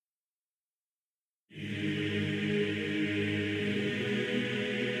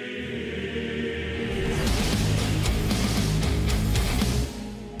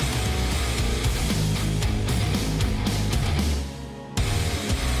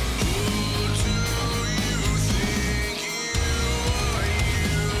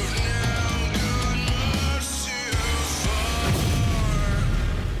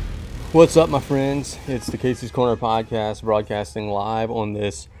What's up, my friends? It's the Casey's Corner podcast, broadcasting live on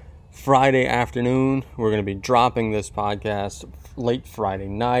this Friday afternoon. We're going to be dropping this podcast late Friday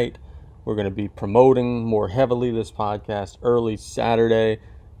night. We're going to be promoting more heavily this podcast early Saturday.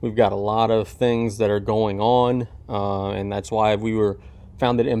 We've got a lot of things that are going on, and that's why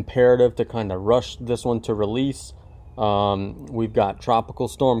found it imperative to kind of rush this one to release. We've got Tropical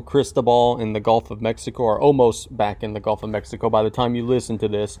Storm Cristobal in the Gulf of Mexico, or almost back in the Gulf of Mexico. By the time you listen to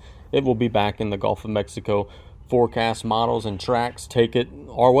this, it will be back in the Gulf of Mexico. Forecast models and tracks take it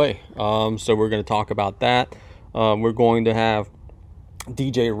our way. So we're going to talk about that. We're going to have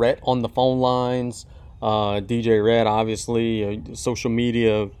DJ Rhett on the phone lines. DJ Rhett, obviously, a social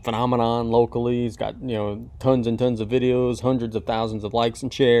media phenomenon locally. He's got tons and tons of videos, hundreds of thousands of likes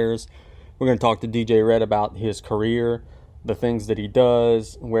and shares. We're going to talk to DJ Rhett about his career, the things that he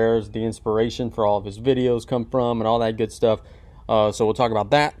does, where's the inspiration for all of his videos come from, and all that good stuff. So we'll talk about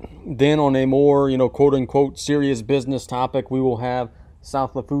that. Then on a more, quote-unquote serious business topic, we will have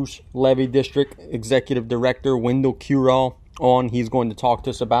South Lafourche Levee District Executive Director Windell Curole on. He's going to talk to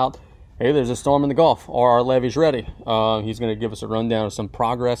us about, hey, there's a storm in the Gulf. Are our levees ready? He's going to give us a rundown of some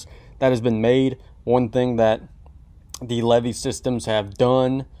progress that has been made. One thing that the levee systems have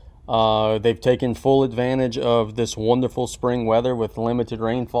done, they've taken full advantage of this wonderful spring weather with limited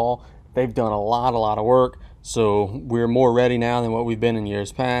rainfall. They've done a lot of work. So we're more ready now than what we've been in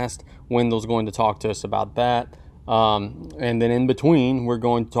years past. Wendell's going to talk to us about that. And then in between, we're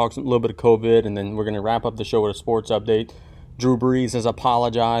going to talk a little bit of COVID, and then we're going to wrap up the show with a sports update. Drew Brees has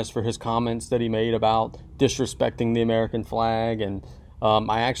apologized for his comments that he made about disrespecting the American flag. And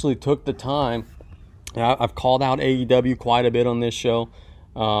I actually took the time. I've called out AEW quite a bit on this show.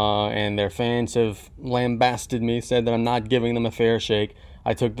 And their fans have lambasted me, said that I'm not giving them a fair shake.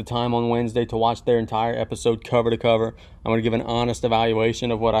 I took the time on Wednesday to watch their entire episode cover to cover. I'm going to give an honest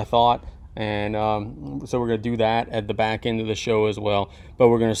evaluation of what I thought, and so we're going to do that at the back end of the show as well. But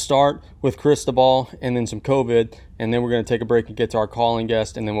we're going to start with Cristobal and then some COVID, and then we're going to take a break and get to our calling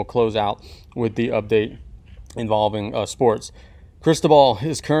guest, and then we'll close out with the update involving sports. Cristobal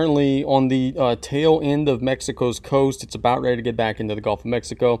is currently on the tail end of Mexico's coast. It's about ready to get back into the Gulf of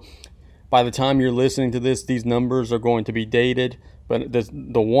Mexico. By the time you're listening to this, these numbers are going to be dated, but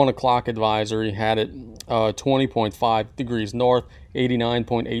the 1 o'clock advisory had it 20.5 degrees north,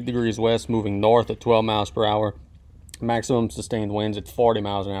 89.8 degrees west, moving north at 12 miles per hour. Maximum sustained winds at 40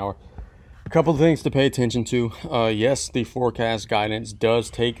 miles an hour. A couple of things to pay attention to. Yes, the forecast guidance does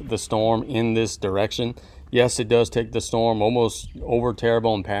take the storm in this direction. Yes, it does take the storm almost over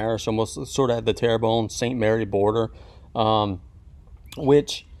Terrebonne Parish, almost sort of at the Terrebonne-St. Mary border,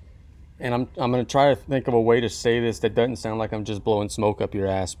 which, and I'm going to try to think of a way to say this that doesn't sound like I'm just blowing smoke up your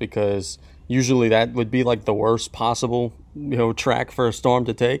ass, because usually that would be like the worst possible, track for a storm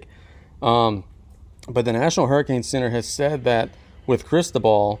to take. But the National Hurricane Center has said that with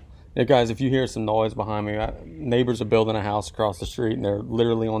Cristobal, guys, if you hear some noise behind me, neighbors are building a house across the street, and they're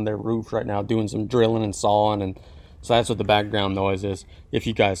literally on their roof right now doing some drilling and sawing, and so that's what the background noise is, if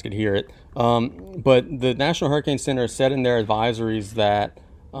you guys could hear it. But the National Hurricane Center said in their advisories that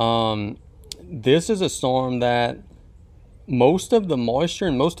this is a storm that most of the moisture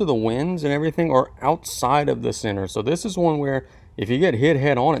and most of the winds and everything are outside of the center. So this is one where if you get hit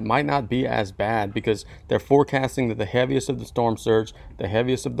head on, it might not be as bad, because they're forecasting that the heaviest of the storm surge, the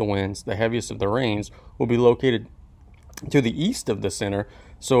heaviest of the winds, the heaviest of the rains will be located to the east of the center.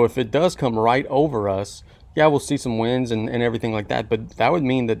 So if it does come right over us, yeah, we'll see some winds and everything like that. But that would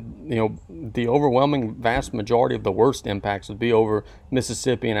mean that, the overwhelming vast majority of the worst impacts would be over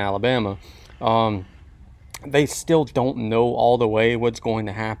Mississippi and Alabama. They still don't know all the way what's going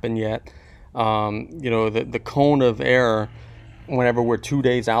to happen yet. The cone of error, whenever we're 2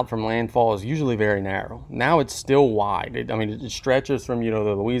 days out from landfall, is usually very narrow. Now it's still wide. It stretches from, the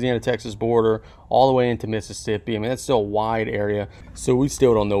Louisiana-Texas border all the way into Mississippi. That's still a wide area. So we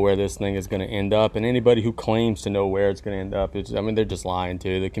still don't know where this thing is going to end up. And anybody who claims to know where it's going to end up, they're just lying to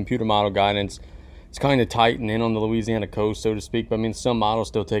you. The computer model guidance, it's kind of tightened in on the Louisiana coast, so to speak. But some models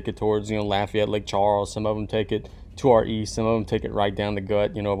still take it towards, Lafayette, Lake Charles. Some of them take it to our east. Some of them take it right down the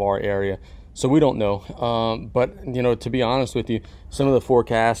gut, of our area. So we don't know. But, to be honest with you, some of the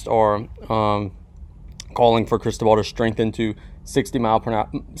forecasts are calling for Cristobal to strengthen to 60 mile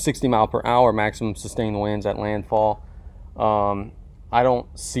per hour maximum sustained winds at landfall. I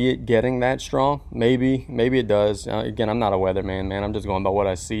don't see it getting that strong. Maybe it does. Again, I'm not a weatherman, man. I'm just going by what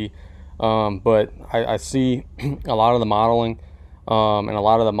I see. But I see a lot of the modeling and a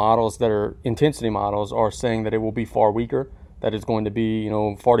lot of the models that are intensity models are saying that it will be far weaker, that it's going to be,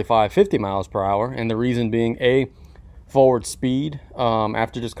 45, 50 miles per hour. And the reason being, forward speed.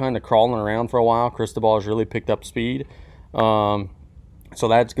 After just kind of crawling around for a while, Cristobal has really picked up speed. So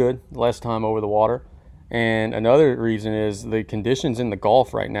that's good, less time over the water. And another reason is the conditions in the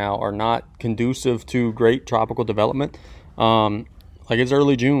Gulf right now are not conducive to great tropical development. Like it's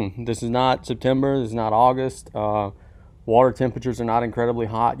early June. This is not September. This is not August. Water temperatures are not incredibly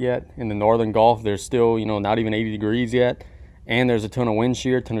hot yet. In the northern Gulf, there's still, not even 80 degrees yet. And there's a ton of wind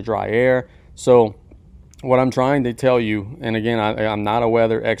shear, a ton of dry air. So what I'm trying to tell you, and again, I'm not a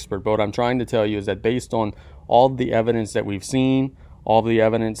weather expert, but what I'm trying to tell you is that based on all the evidence that we've seen, all the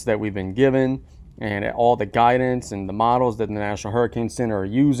evidence that we've been given, and all the guidance and the models that the National Hurricane Center are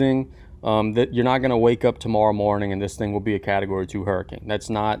using, that you're not going to wake up tomorrow morning and this thing will be a Category 2 hurricane. That's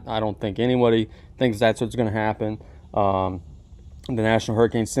not, I don't think anybody thinks that's what's going to happen. The National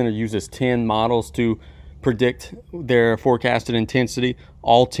Hurricane Center uses 10 models to predict their forecasted intensity.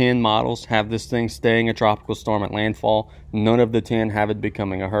 All 10 models have this thing staying a tropical storm at landfall. None of the 10 have it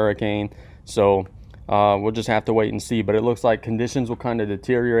becoming a hurricane. So we'll just have to wait and see. But it looks like conditions will kind of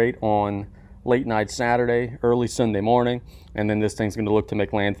deteriorate on late night Saturday, early Sunday morning, and then this thing's going to look to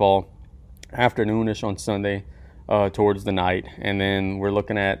make landfall afternoonish on Sunday towards the night. And then we're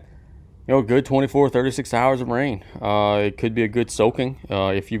looking at a good 24, 36 hours of rain. It could be a good soaking.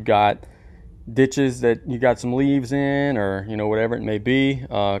 If you've got ditches that you got some leaves in, or whatever it may be,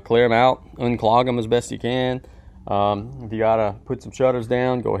 clear them out, unclog them as best you can. If you gotta put some shutters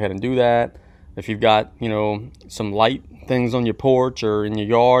down, go ahead and do that. If you've got some light things on your porch or in your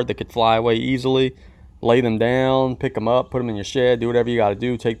yard that could fly away easily, lay them down, pick them up, put them in your shed, do whatever you got to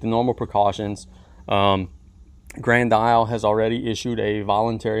do. Take the normal precautions. Grand Isle has already issued a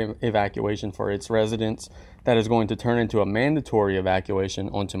voluntary evacuation for its residents that is going to turn into a mandatory evacuation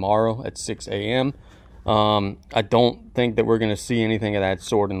on tomorrow at 6 a.m. I don't think that we're going to see anything of that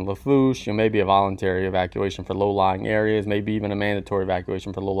sort in Lafourche. Maybe a voluntary evacuation for low-lying areas, maybe even a mandatory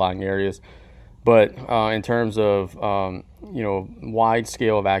evacuation for low-lying areas. But in terms of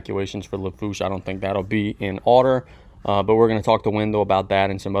wide-scale evacuations for Lafourche, I don't think that'll be in order. But we're going to talk to Windell about that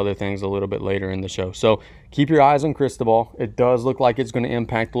and some other things a little bit later in the show. So keep your eyes on Cristobal. It does look like it's going to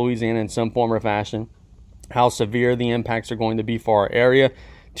impact Louisiana in some form or fashion. How severe the impacts are going to be for our area,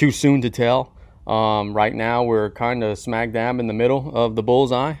 too soon to tell. Right now, we're kind of smack dab in the middle of the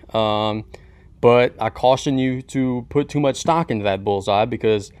bullseye. But I caution you to put too much stock into that bullseye,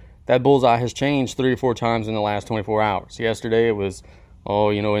 because that bullseye has changed 3 or 4 times in the last 24 hours. Yesterday, it was,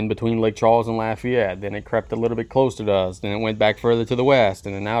 in between Lake Charles and Lafayette. Then it crept a little bit closer to us. Then it went back further to the west.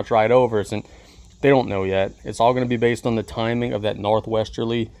 And then now it's right over us. And they don't know yet. It's all going to be based on the timing of that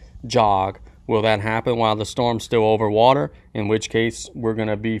northwesterly jog. Will that happen while the storm's still over water? In which case, we're going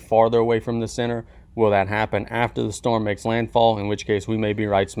to be farther away from the center. Will that happen after the storm makes landfall? In which case, we may be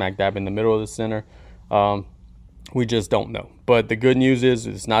right smack dab in the middle of the center. We just don't know. But the good news is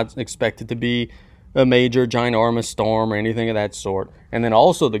it's not expected to be a major ginormous storm or anything of that sort. And then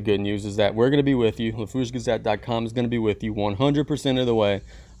also the good news is that we're going to be with you. LaFourcheGazette.com is going to be with you 100% of the way.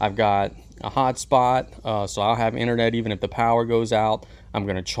 I've got a hotspot, so I'll have internet even if the power goes out. I'm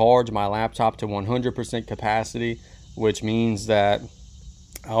going to charge my laptop to 100% capacity, which means that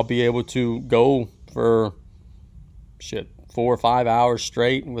I'll be able to go for 4 or 5 hours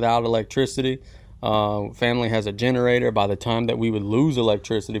straight without electricity. Family has a generator. By the time that we would lose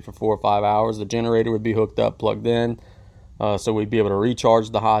electricity for 4 or 5 hours, the generator would be hooked up, plugged in, so we'd be able to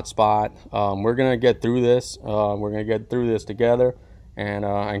recharge the hotspot. We're going to get through this. We're going to get through this together, and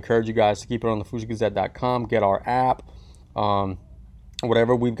I encourage you guys to keep it on LaFourcheGazette.com, get our app.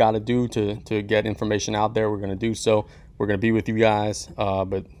 Whatever we've got to do to get information out there, we're going to do so. We're going to be with you guys,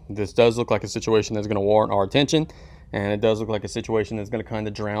 but this does look like a situation that's going to warrant our attention. And it does look like a situation that's going to kind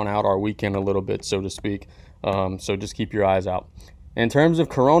of drown out our weekend a little bit, so to speak. So just keep your eyes out. In terms of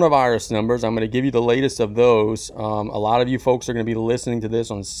coronavirus numbers, I'm going to give you the latest of those. A lot of you folks are going to be listening to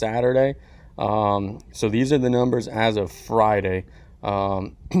this on Saturday. So these are the numbers as of Friday.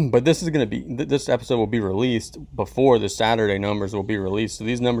 But this episode will be released before the Saturday numbers will be released. So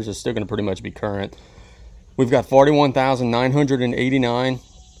these numbers are still going to pretty much be current. We've got 41,989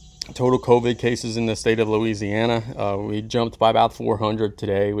 total COVID cases in the state of Louisiana. We jumped by about 400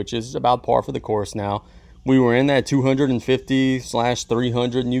 today, which is about par for the course now. We were in that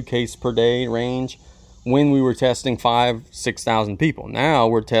 250/300 new case per day range when we were testing 6,000 people. Now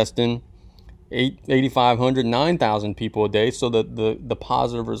we're testing 8,500, 9,000 people a day, so the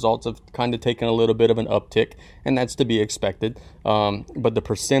positive results have kind of taken a little bit of an uptick, and that's to be expected. But the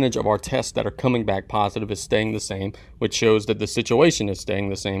percentage of our tests that are coming back positive is staying the same, which shows that the situation is staying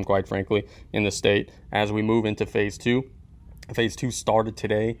the same, quite frankly, in the state as we move into phase 2. Phase 2 started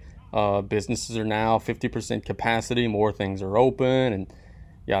today Businesses are now 50% capacity, more things are open, and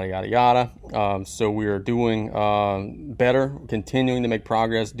yada, yada, yada. So we are doing better, continuing to make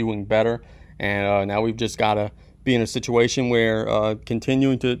progress, doing better. And now we've just got to be in a situation where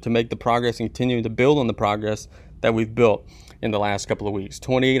continuing to make the progress and continuing to build on the progress that we've built in the last couple of weeks.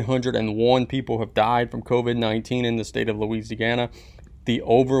 2,801 people have died from COVID-19 in the state of Louisiana. The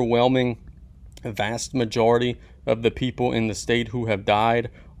overwhelming vast majority of the people in the state who have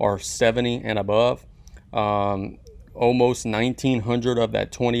died are 70 and above. Almost 1,900 of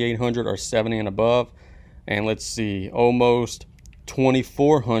that 2,800 are 70 and above. And let's see, almost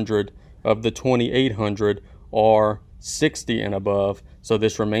 2,400 of the 2,800 are 60 and above. So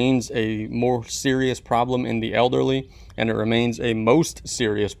this remains a more serious problem in the elderly, and it remains a most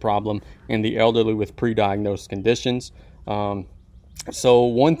serious problem in the elderly with pre-diagnosed conditions. So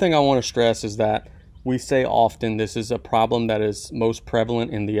one thing I want to stress is that we say often this is a problem that is most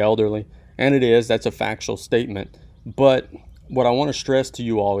prevalent in the elderly, and it is. That's a factual statement. But what I want to stress to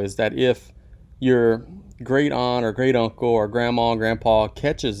you all is that if your great aunt or great uncle or grandma and grandpa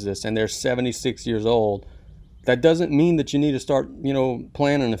catches this and they're 76 years old, that doesn't mean that you need to start,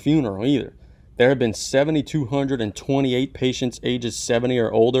 planning a funeral either. There have been 7,228 patients ages 70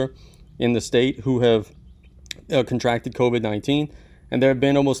 or older in the state who have contracted COVID-19, and there have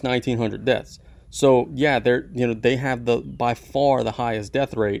been almost 1,900 deaths. So yeah, they have by far the highest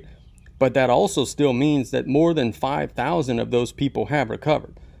death rate, but that also still means that more than 5,000 of those people have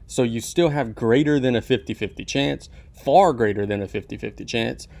recovered. So you still have greater than a 50-50 chance, far greater than a 50-50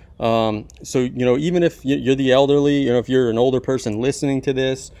 chance. So even if you're the elderly, if you're an older person listening to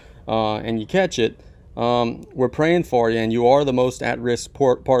this and you catch it, we're praying for you, and you are the most at-risk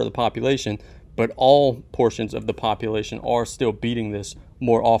part of the population. But all portions of the population are still beating this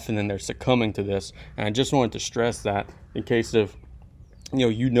more often than they're succumbing to this. And I just wanted to stress that in case of,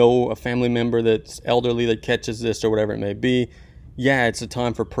 a family member that's elderly that catches this or whatever it may be. Yeah, it's a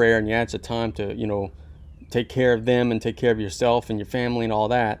time for prayer, and yeah, it's a time to, take care of them and take care of yourself and your family and all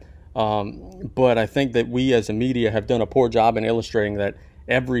that. But I think that we as a media have done a poor job in illustrating that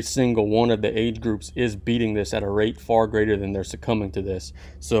every single one of the age groups is beating this at a rate far greater than they're succumbing to this.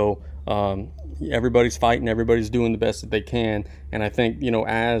 So everybody's fighting, everybody's doing the best that they can. And I think,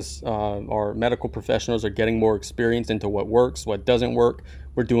 as our medical professionals are getting more experience into what works, what doesn't work,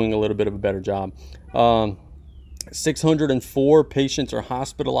 we're doing a little bit of a better job. 604 patients are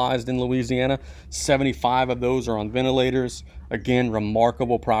hospitalized in Louisiana. 75 of those are on ventilators. Again,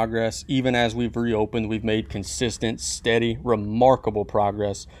 remarkable progress. Even as we've reopened, we've made consistent, steady, remarkable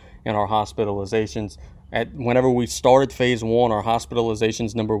progress in our hospitalizations. Whenever we started phase 1, our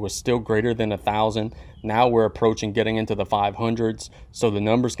hospitalizations number was still greater than 1,000. Now we're approaching getting into the 500s. So the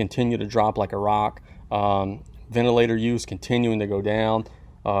numbers continue to drop like a rock. Ventilator use continuing to go down.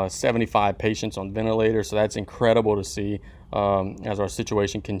 75 patients on ventilators, so that's incredible to see as our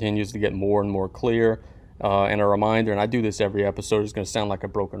situation continues to get more and more clear. And a reminder, and I do this every episode, it's going to sound like a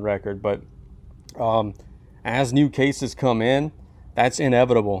broken record, but as new cases come in, that's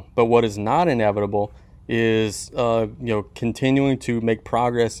inevitable. But what is not inevitable is continuing to make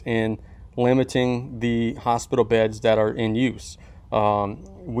progress in limiting the hospital beds that are in use.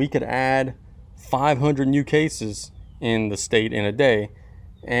 We could add 500 new cases in the state in a day.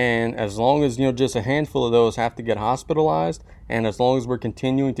 And as long as, just a handful of those have to get hospitalized, and as long as we're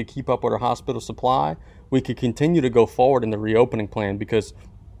continuing to keep up with our hospital supply, we could continue to go forward in the reopening plan, because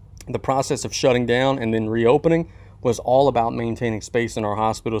the process of shutting down and then reopening was all about maintaining space in our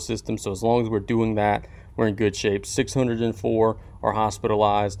hospital system. So as long as we're doing that, we're in good shape. 604 are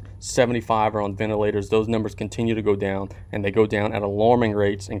hospitalized, 75 are on ventilators. Those numbers continue to go down, and they go down at alarming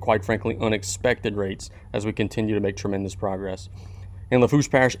rates and, quite frankly, unexpected rates as we continue to make tremendous progress. In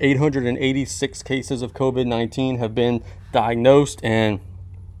Lafourche Parish, 886 cases of COVID-19 have been diagnosed, and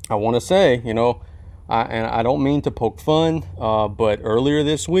I want to say, and I don't mean to poke fun, but earlier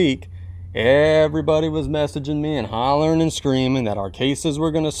this week, everybody was messaging me and hollering and screaming that our cases were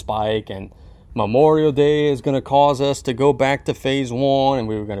going to spike, and Memorial Day is going to cause us to go back to phase 1, and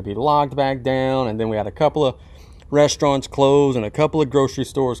we were going to be locked back down, and then we had a couple of restaurants close and a couple of grocery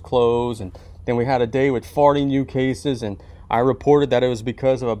stores close, and then we had a day with 40 new cases, and I reported that it was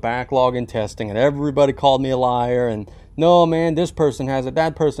because of a backlog in testing, and everybody called me a liar, and no, man, this person has it,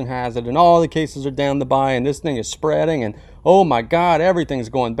 that person has it, and all the cases are down the by, and this thing is spreading, and oh my God, everything's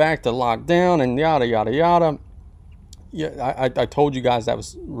going back to lockdown, and yada, yada, yada. Yeah, I told you guys that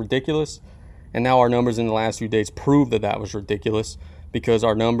was ridiculous, and now our numbers in the last few days prove that that was ridiculous, because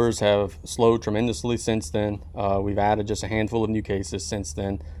our numbers have slowed tremendously since then. We've added just a handful of new cases since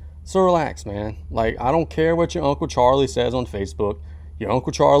then. So relax, man. I don't care what your Uncle Charlie says on Facebook. Your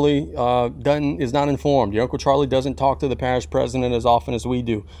Uncle Charlie is not informed. Your Uncle Charlie doesn't talk to the parish president as often as we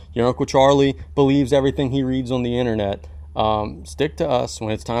do. Your Uncle Charlie believes everything he reads on the internet. Stick to us.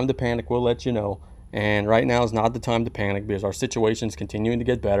 When it's time to panic, we'll let you know. And right now is not the time to panic because our situation is continuing to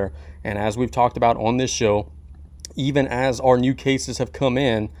get better. And as we've talked about on this show, even as our new cases have come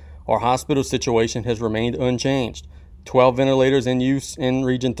in, our hospital situation has remained unchanged. 12 ventilators in use in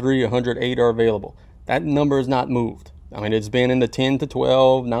Region 3, 108 are available. That number has not moved. I mean, it's been in the 10 to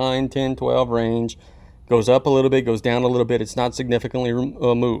 12, 9, 10, 12 range. Goes up a little bit, goes down a little bit. It's not significantly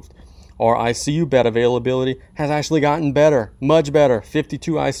moved. Our ICU bed availability has actually gotten better, much better.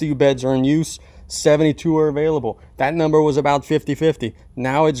 52 ICU beds are in use, 72 are available. That number was about 50-50.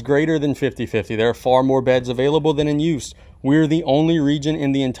 Now it's greater than 50-50. There are far more beds available than in use. We're the only region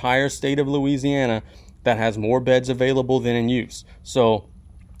in the entire state of Louisiana that has more beds available than in use. So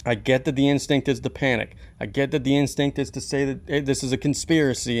I get that the instinct is to panic. I get that the instinct is to say that hey, this is a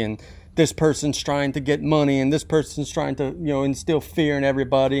conspiracy and this person's trying to get money and this person's trying to, instill fear in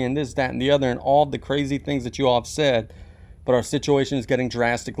everybody and this, that, and the other and all the crazy things that you all have said. But our situation is getting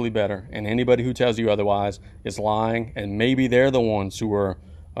drastically better. And anybody who tells you otherwise is lying. And maybe they're the ones who are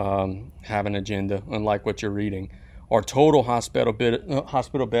have an agenda, unlike what you're reading. Our total hospital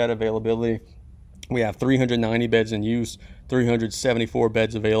bed availability, we have 390 beds in use, 374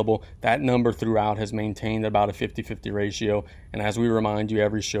 beds available. That number throughout has maintained about a 50-50 ratio. And as we remind you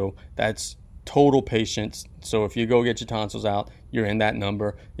every show, that's total patients. So if you go get your tonsils out, you're in that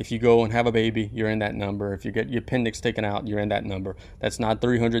number. If you go and have a baby, you're in that number. If you get your appendix taken out, you're in that number. That's not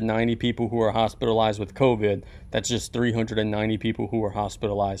 390 people who are hospitalized with COVID. That's just 390 people who are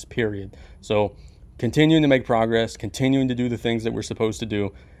hospitalized, period. So continuing to make progress, continuing to do the things that we're supposed to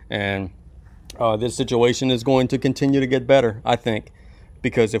do. And this situation is going to continue to get better, I think,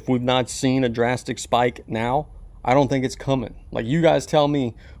 because if we've not seen a drastic spike now, I don't think it's coming. Like, you guys tell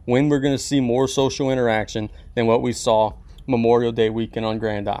me when we're going to see more social interaction than what we saw Memorial Day weekend on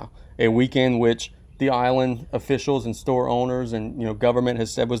Grand Isle, a weekend which the island officials and store owners and government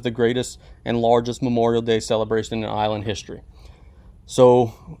has said was the greatest and largest Memorial Day celebration in island history.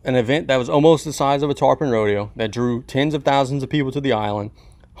 So an event that was almost the size of a tarpon rodeo that drew tens of thousands of people to the island,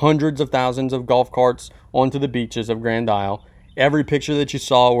 hundreds of thousands of golf carts onto the beaches of Grand Isle. Every picture that you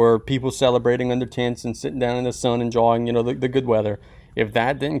saw were people celebrating under tents and sitting down in the sun enjoying, the good weather. If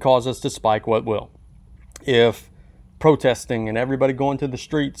that didn't cause us to spike, what will? If protesting and everybody going to the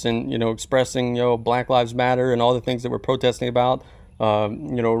streets and, expressing, Black Lives Matter and all the things that we're protesting about,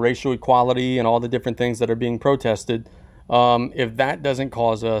 racial equality and all the different things that are being protested, if that doesn't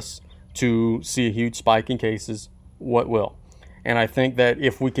cause us to see a huge spike in cases, what will? And I think that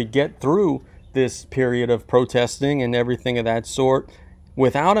if we could get through this period of protesting and everything of that sort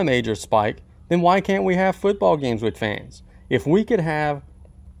without a major spike, then why can't we have football games with fans? If we could have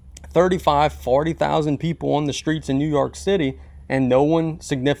 35, 40,000 people on the streets in New York City and no one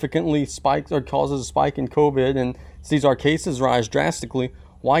significantly spikes or causes a spike in COVID and sees our cases rise drastically,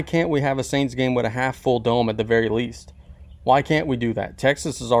 why can't we have a Saints game with a half full dome at the very least? Why can't we do that?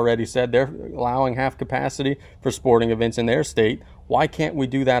 Texas has already said they're allowing half capacity for sporting events in their state. Why can't we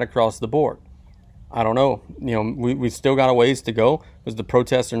do that across the board? I don't know. We still got a ways to go because the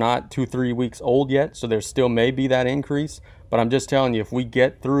protests are not 2-3 weeks old yet, so there still may be that increase. But I'm just telling you, if we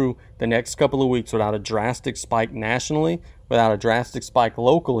get through the next couple of weeks without a drastic spike nationally, without a drastic spike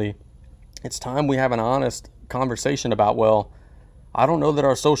locally, it's time we have an honest conversation about, well, I don't know that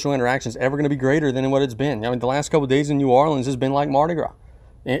our social interaction is ever going to be greater than what it's been. I mean, the last couple of days in New Orleans has been like Mardi Gras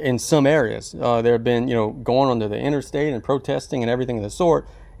in some areas. There have been, going onto the interstate and protesting and everything of the sort.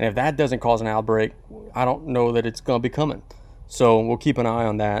 And if that doesn't cause an outbreak, I don't know that it's going to be coming. So we'll keep an eye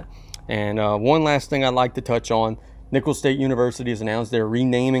on that. And one last thing I'd like to touch on. Nicholls State University has announced they're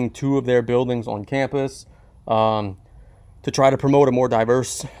renaming 2 of their buildings on campus to try to promote a more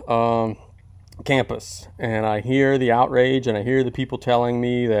diverse campus. And I hear the outrage and I hear the people telling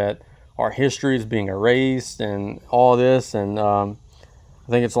me that our history is being erased and all this. And I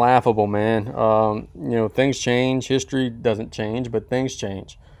think it's laughable, man. Things change. History doesn't change, but things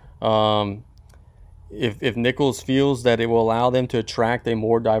change. If Nicholls feels that it will allow them to attract a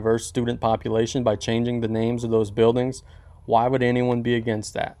more diverse student population by changing the names of those buildings, why would anyone be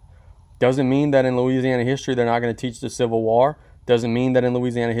against that? Doesn't mean that in Louisiana history they're not going to teach the Civil War. Doesn't mean that in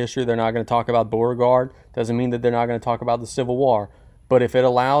Louisiana history they're not going to talk about Beauregard. Doesn't mean that they're not going to talk about the Civil War. But if it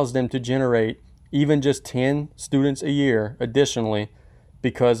allows them to generate even just 10 students a year additionally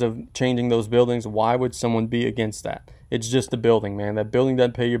because of changing those buildings, why would someone be against that? It's just a building, man. That building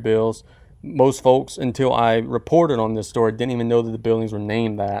doesn't pay your bills. Most folks, until I reported on this story, didn't even know that the buildings were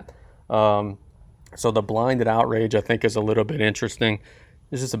named that. So the blinded outrage, I think, is a little bit interesting.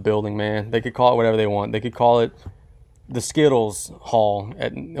 It's just a building, man. They could call it whatever they want. They could call it the Skittles Hall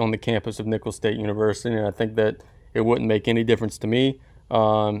on the campus of Nicholls State University, and I think that it wouldn't make any difference to me.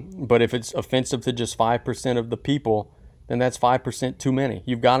 But if it's offensive to just 5% of the people, then that's 5% too many.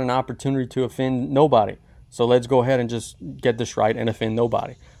 You've got an opportunity to offend nobody. So let's go ahead and just get this right and offend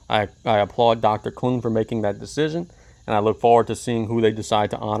nobody. I applaud Dr. Kloon for making that decision, and I look forward to seeing who they decide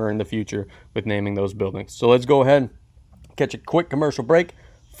to honor in the future with naming those buildings. So let's go ahead and catch a quick commercial break.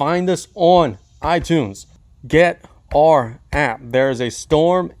 Find us on iTunes. Get our app. There is a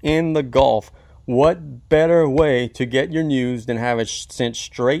storm in the Gulf. What better way to get your news than have it sent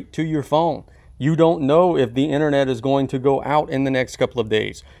straight to your phone? You don't know if the internet is going to go out in the next couple of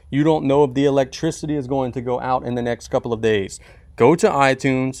days. You don't know if the electricity is going to go out in the next couple of days. Go to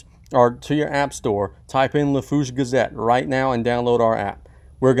iTunes or to your app store, type in Lafourche Gazette right now and download our app.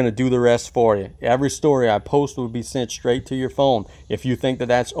 We're going to do the rest for you. Every story I post will be sent straight to your phone. If you think that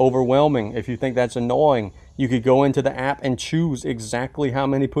that's overwhelming, if you think that's annoying, you could go into the app and choose exactly how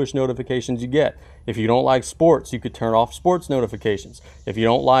many push notifications you get. If you don't like sports, you could turn off sports notifications. If you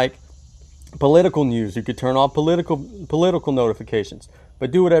don't like political news, you could turn off political notifications.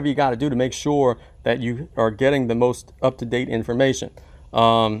 But do whatever you got to do to make sure that you are getting the most up-to-date information.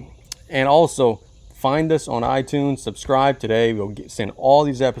 And also, find us on iTunes, subscribe today. We'll send all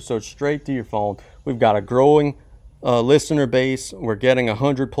these episodes straight to your phone. We've got a growing listener base. We're getting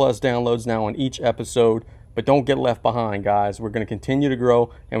 100 plus downloads now on each episode. But don't get left behind, guys. We're going to continue to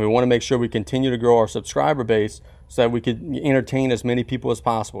grow, and we want to make sure we continue to grow our subscriber base so that we could entertain as many people as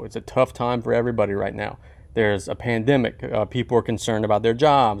possible. It's a tough time for everybody right now. There's a pandemic. People are concerned about their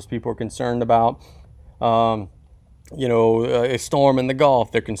jobs. People are concerned about, a storm in the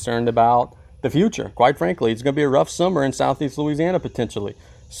Gulf. They're concerned about the future. Quite frankly, it's going to be a rough summer in Southeast Louisiana potentially.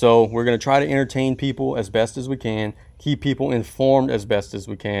 So we're going to try to entertain people as best as we can, keep people informed as best as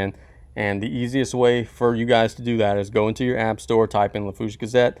we can. And the easiest way for you guys to do that is go into your app store, type in Lafourche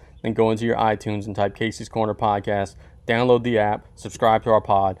Gazette, then go into your iTunes and type Casey's Corner Podcast, download the app, subscribe to our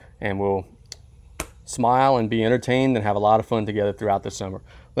pod, and we'll smile and be entertained and have a lot of fun together throughout the summer.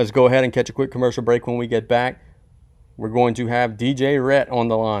 Let's go ahead and catch a quick commercial break. When we get back, we're going to have DJ Rhett on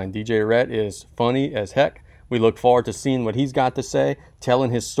the line. DJ Rhett is funny as heck. We look forward to seeing what he's got to say,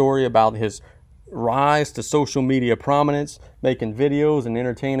 telling his story about his rise to social media prominence, making videos and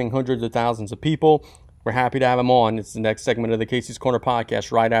entertaining hundreds of thousands of people. We're happy to have him on. It's the next segment of the Casey's Corner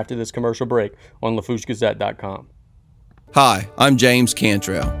Podcast right after this commercial break on LaFourcheGazette.com. Hi, I'm James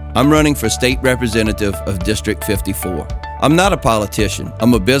Cantrell. I'm running for state representative of District 54. I'm not a politician.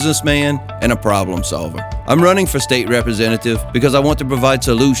 I'm a businessman and a problem solver. I'm running for state representative because I want to provide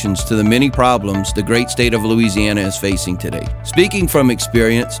solutions to the many problems the great state of Louisiana is facing today. Speaking from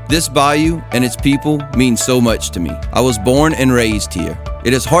experience, this bayou and its people mean so much to me. I was born and raised here.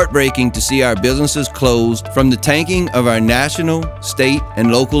 It is heartbreaking to see our businesses closed, from the tanking of our national, state,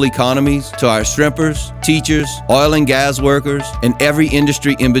 and local economies to our shrimpers, teachers, oil and gas workers, and every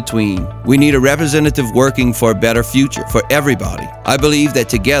industry in between. We need a representative working for a better future for everybody. I believe that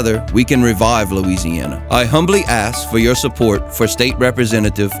together we can revive Louisiana. I humbly ask for your support for State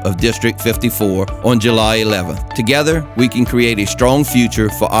Representative of District 54 on July 11th. Together, we can create a strong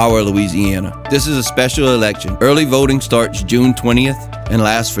future for our Louisiana. This is a special election. Early voting starts June 20th and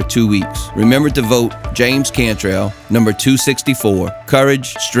lasts for 2 weeks. Remember to vote James Cantrell, number 264,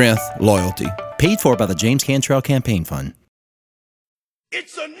 Courage, Strength, Loyalty. Paid for by the James Cantrell Campaign Fund.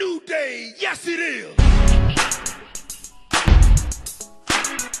 It's a new day. Yes, it is.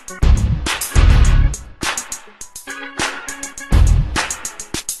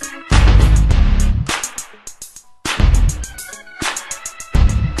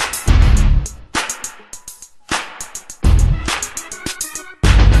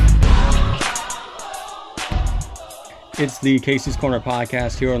 It's the Casey's Corner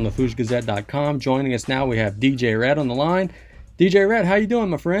Podcast here on LaFourcheGazette.com. Joining us now, we have DJ Rhett on the line. DJ Rhett, how you doing,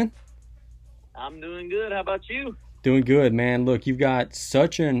 my friend? I'm doing good. How about you? Doing good, man. Look, you've got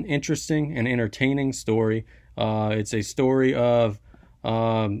such an interesting and entertaining story. It's a story of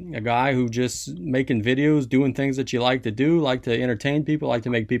a guy who just making videos, doing things that you like to do, like to entertain people, like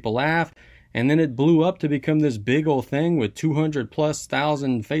to make people laugh. And then it blew up to become this big old thing with 200,000+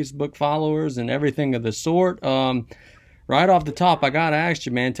 Facebook followers and everything of the sort. Right off the top, I got to ask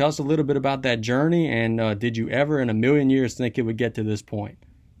you, man, tell us a little bit about that journey, and did you ever in a million years think it would get to this point?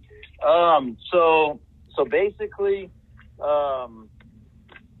 So basically, I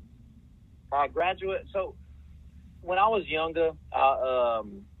graduated. So when I was younger,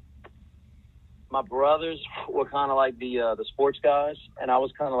 my brothers were kind of like the sports guys, and I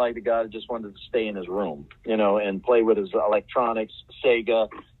was kind of like the guy that just wanted to stay in his room, and play with his electronics, Sega,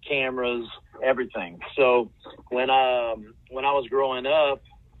 cameras, everything. So when I was growing up,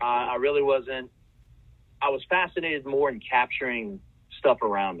 I really wasn't. I was fascinated more in capturing stuff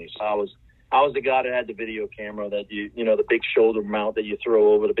around me. So I was the guy that had the video camera that the big shoulder mount that you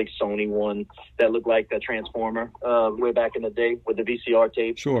throw over, the big Sony one that looked like a transformer way back in the day with the VCR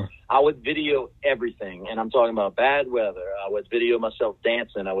tape. Sure. I would video everything, and I'm talking about bad weather. I would video myself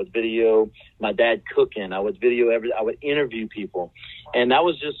dancing. I would video my dad cooking. I would video I would interview people, and that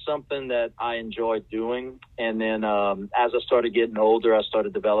was just something that I enjoyed doing. And then as I started getting older, I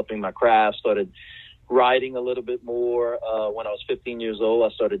started developing my craft, started writing a little bit more. When I was 15 years old,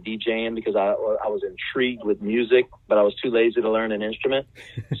 I started DJing because I was intrigued with music, but I was too lazy to learn an instrument.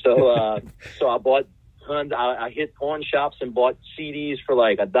 So I bought tons. I hit pawn shops and bought CDs for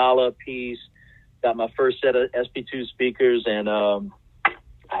like $1 a piece. Got my first set of SP2 speakers, and I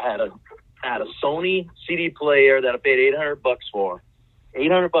had a Sony CD player that I paid $800 for.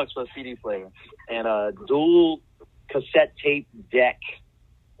 $800 for a CD player, and a dual cassette tape deck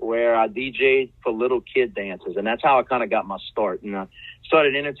where I DJ'd for little kid dances. And that's how I kind of got my start. And I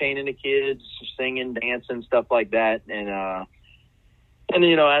started entertaining the kids, singing, dancing, stuff like that. And as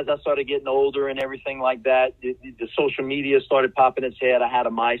I started getting older and everything like that, the social media started popping its head. I had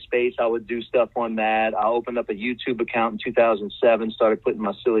a MySpace. I would do stuff on that. I opened up a YouTube account in 2007, started putting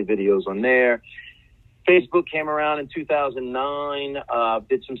my silly videos on there. Facebook came around in 2009,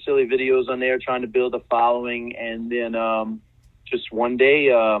 did some silly videos on there, trying to build a following. And then, just one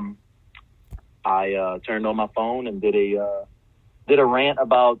day, I turned on my phone and did a rant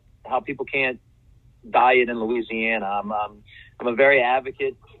about how people can't diet in Louisiana. I'm a very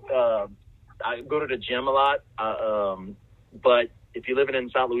advocate. I go to the gym a lot, but if you're living in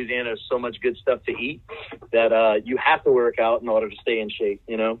South Louisiana, there's so much good stuff to eat that you have to work out in order to stay in shape.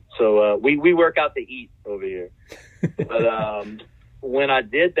 So we work out to eat over here. But when I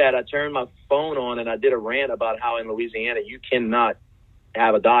did that, I turned my phone on and I did a rant about how in Louisiana you cannot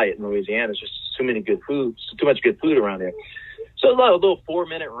have a diet in Louisiana. It's just too much good food around there. So a little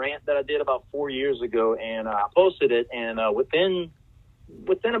 4-minute rant that I did about 4 years ago, and I posted it. And within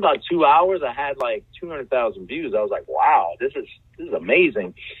about 2 hours, I had like 200,000 views. I was like, wow, this is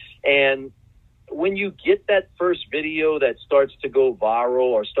amazing. And when you get that first video that starts to go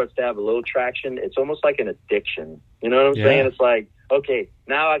viral or starts to have a little traction, it's almost like an addiction. You know what I'm saying? It's like, okay,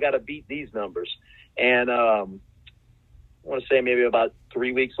 now I got to beat these numbers. And I want to say maybe about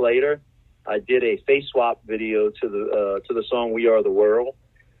 3 weeks later, I did a face swap video to the song "We Are the World,"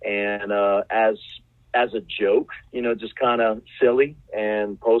 and as a joke, just kind of silly,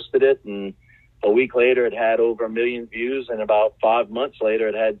 and posted it. And a week later, it had over 1 million views, and about 5 months later,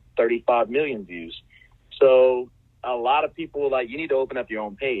 it had 35 million views. So a lot of people were like, you need to open up your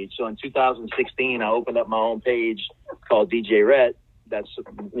own page. So in 2016, I opened up my own page called DJ Rhett. That's,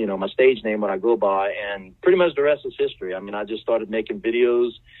 my stage name, what I go by. And pretty much the rest is history. I mean, I just started making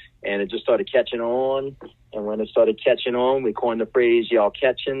videos, and it just started catching on. And when it started catching on, we coined the phrase "y'all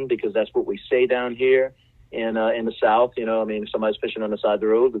catching," because that's what we say down here in the South. If somebody's fishing on the side of the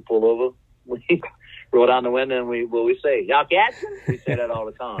road, we pull over, we roll down the window, and we say, "Y'all catching?" We say that all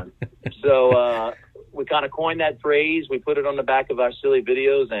the time. So we kind of coined that phrase. We put it on the back of our silly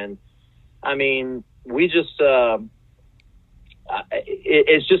videos, and I mean, we just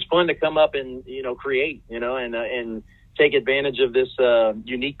it's just fun to come up and create, and take advantage of this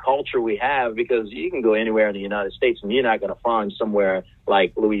unique culture we have, because you can go anywhere in the United States and you're not going to find somewhere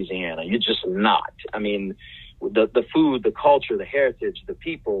like Louisiana. You're just not. I mean, the food, the culture, the heritage, the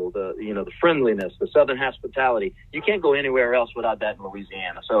people, the friendliness, the Southern hospitality. You can't go anywhere else without that in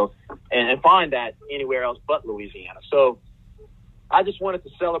Louisiana. So, and find that anywhere else but Louisiana. So I just wanted to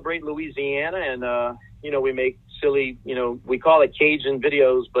celebrate Louisiana, and we make silly, we call it Cajun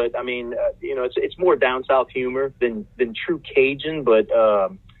videos, but I mean, it's more down south humor than true Cajun, but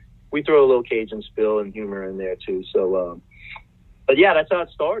we throw a little Cajun spill and humor in there too. So, but yeah, that's how it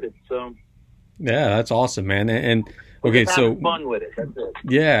started. So. Yeah, that's awesome, man. And okay, so fun with it. That's it.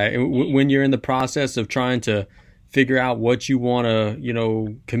 Yeah, when you're in the process of trying to figure out what you want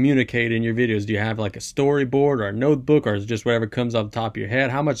to, communicate in your videos, do you have like a storyboard or a notebook, or is it just whatever comes off the top of your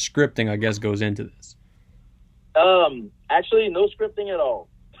head? How much scripting, I guess, goes into this? Actually, no scripting at all.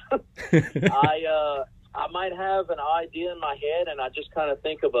 I might have an idea in my head, and I just kind of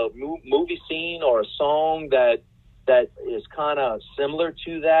think of a movie scene or a song that is kind of similar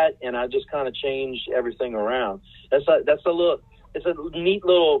to that, and I just kind of change everything around. It's a neat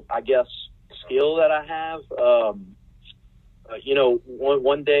little, I guess, skill that I have.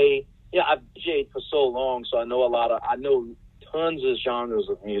 One day I've DJ'd for so long, so I know tons of genres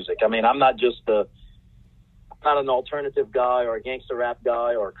of music. I mean, I'm not an alternative guy or a gangster rap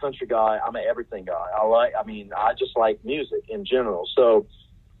guy or a country guy. I'm an everything guy. I just like music in general. So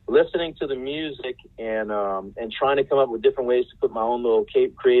listening to the music and trying to come up with different ways to put my own little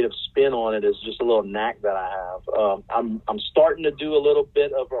creative spin on it is just a little knack that I have. I'm starting to do a little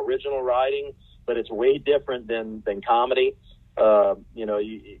bit of original writing, but it's way different than comedy.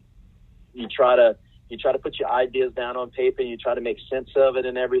 You try to put your ideas down on paper and you try to make sense of it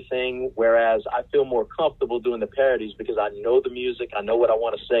and everything. Whereas I feel more comfortable doing the parodies because I know the music, I know what I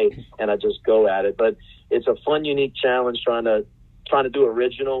want to say, and I just go at it. But it's a fun, unique challenge trying to do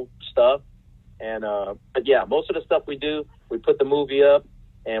original stuff. And but yeah, most of the stuff we do, we put the movie up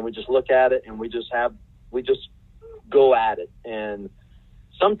and we just look at it and we just go at it. And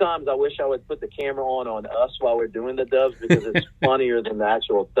sometimes I wish I would put the camera on us while we're doing the dubs because it's funnier than the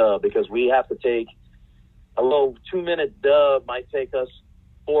actual dub, because we have to take a little 2-minute dub might take us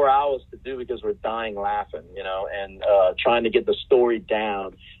 4 hours to do because we're dying laughing, and trying to get the story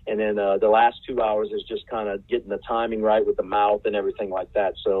down. And then the last 2 hours is just kind of getting the timing right with the mouth and everything like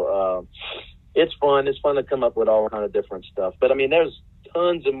that. So it's fun. It's fun to come up with all kind of different stuff. But I mean, there's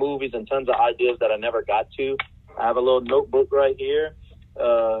tons of movies and tons of ideas that I never got to. I have a little notebook right here.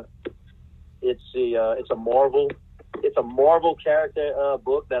 It's a Marvel character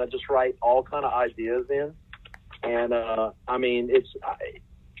book that I just write all kind of ideas in. And I mean,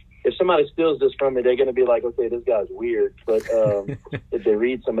 if somebody steals this from me, they're going to be like, okay, this guy's weird. But if they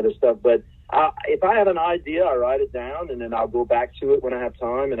read some of this stuff, but if I have an idea, I write it down and then I'll go back to it when I have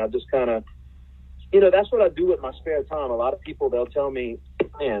time. And I just kind of, that's what I do with my spare time. A lot of people, they'll tell me,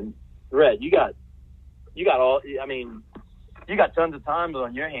 man, Rhett, you got tons of time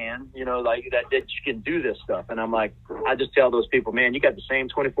on your hand, like that you can do this stuff. And I'm like, I just tell those people, man, you got the same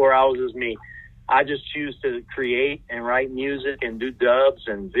 24 hours as me. I just choose to create and write music and do dubs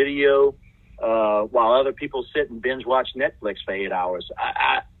and video while other people sit and binge watch Netflix for 8 hours.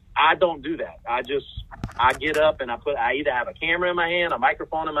 I don't do that. I get up and I either have a camera in my hand, a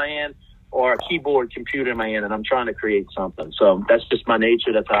microphone in my hand, or a keyboard computer in my hand, and I'm trying to create something. So that's just my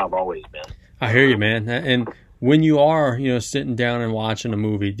nature. That's how I've always been. I hear you, man. And when you are, sitting down and watching a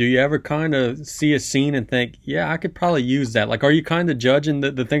movie, do you ever kind of see a scene and think, yeah, I could probably use that? Like, are you kind of judging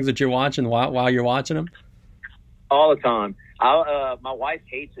the things that you're watching while you're watching them? All the time. My wife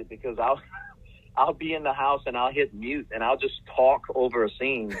hates it because I'll be in the house and I'll hit mute and I'll just talk over a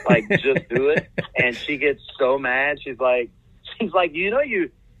scene, like just do it. And she gets so mad. She's like, you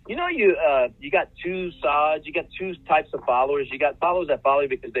got two sides. You got two types of followers. You got followers that follow you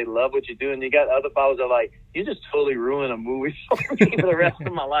because they love what you do, and you got other followers that are like, you just totally ruin a movie for me for the rest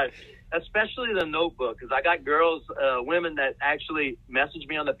of my life. Especially The Notebook, because I got girls, women that actually message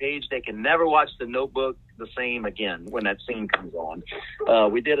me on the page. They can never watch The Notebook the same again when that scene comes on.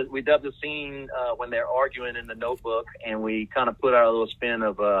 We dubbed the scene when they're arguing in The Notebook, and we kind of put our little spin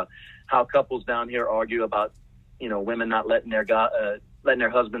of how couples down here argue about, women not letting their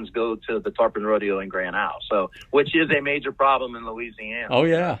husbands go to the Tarpon Rodeo in Grand Isle, which is a major problem in Louisiana. Oh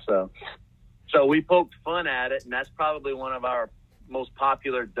yeah. So we poked fun at it, and that's probably one of our most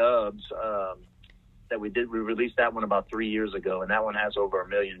popular dubs that we did. We released that one about 3 years ago, and that one has over 1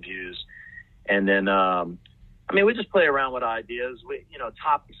 million views. And then, we just play around with ideas.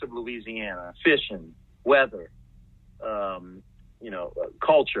 Topics of Louisiana, fishing, weather,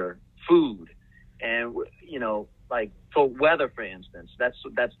 culture, food, and like for weather, for instance, that's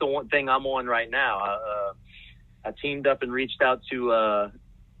the one thing I'm on right now. I teamed up and reached out to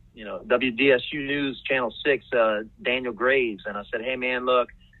WDSU News Channel 6, Daniel Graves, and I said, hey man, look,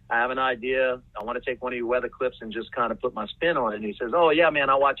 I have an idea. I want to take one of your weather clips and just kind of put my spin on it. And he says, oh yeah, man,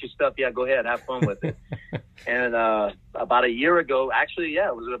 I'll watch your stuff. Yeah, go ahead, have fun with it. And about a year ago,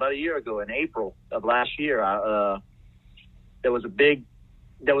 it was about a year ago in April of last year, there was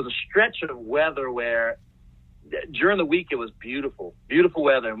a stretch of weather where during the week it was beautiful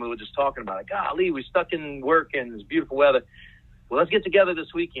weather, and we were just talking about it. Golly, we stuck in work and it's beautiful weather. Well, let's get together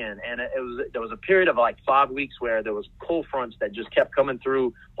this weekend. And there was a period of like 5 weeks where there was cold fronts that just kept coming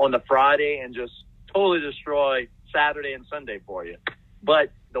through on the Friday and just totally destroy Saturday and Sunday for you.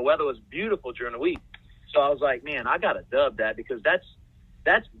 But the weather was beautiful during the week. So I was like, man, I got to dub that, because that's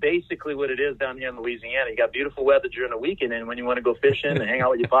basically what it is down here in Louisiana. You got beautiful weather during the weekend, and when you want to go fishing and hang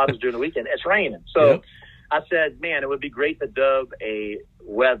out with your fathers during the weekend, it's raining. So yep. I said, man, it would be great to dub a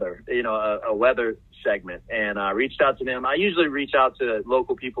weather segment. And I reached out to them. I usually reach out to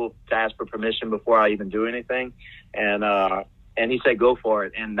local people to ask for permission before I even do anything. And he said, go for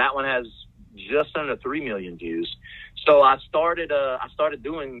it. And that one has just under 3 million views. So I started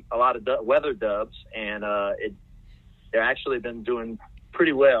doing a lot of weather dubs, and they're actually been doing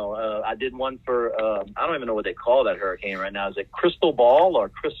pretty well. I did one for I don't even know what they call that hurricane right now. Is it Cristobal or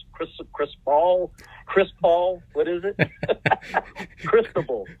Cristobal? What is it?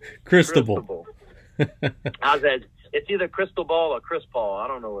 Cristobal. I said it's either Cristobal or Cristobal. I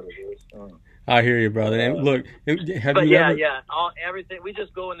don't know what it is. I hear you, brother. And look, everything. We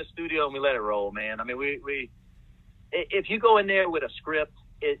just go in the studio and we let it roll, man. I mean, we if you go in there with a script,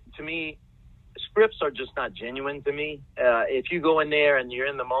 to me, scripts are just not genuine to me. If you go in there and you're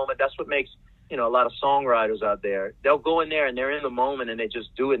in the moment, that's what makes, a lot of songwriters out there. They'll go in there and they're in the moment and they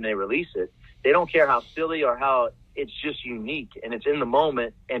just do it and they release it. They don't care how silly or how, it's just unique and it's in the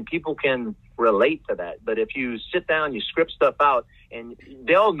moment and people can relate to that. But if you sit down, you script stuff out, and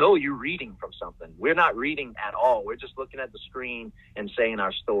they'll know you're reading from something. We're not reading at all. We're just looking at the screen and saying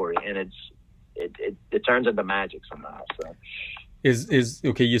our story, and it turns into magic somehow. So. Is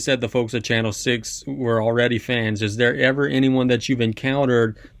okay, you said the folks at Channel 6 were already fans. Is there ever anyone that you've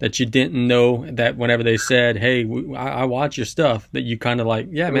encountered that you didn't know, that whenever they said, hey, I watch your stuff, that you kind of like,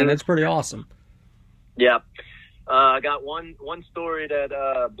 yeah, man, that's pretty awesome? Yeah. I got one story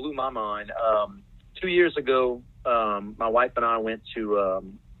that blew my mind. 2 years ago, my wife and I went to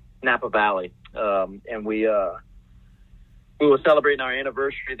Napa Valley, and we were celebrating our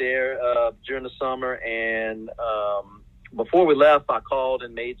anniversary there during the summer, and before we left, I called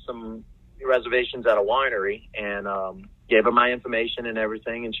and made some reservations at a winery, and gave her my information and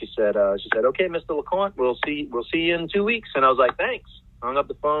everything. And she said, "Okay, Mr. LeCointe, we'll see you in 2 weeks." And I was like, "Thanks." Hung up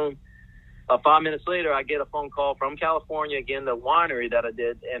the phone. 5 minutes later, I get a phone call from California, again, the winery that I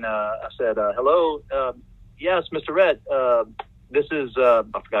did, and I said, "Hello, yes, Mr. Rhett. This is I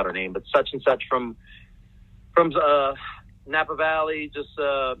forgot her name, but such and such from Napa Valley. Just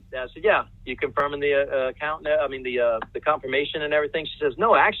I said, yeah, you confirming the account? I mean the confirmation and everything." She says,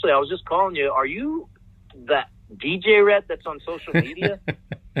 "No, actually, I was just calling you. Are you that DJ Rhett that's on social media?"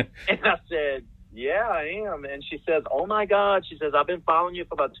 And I said, "Yeah, I am." And she says, "Oh my God," she says, "I've been following you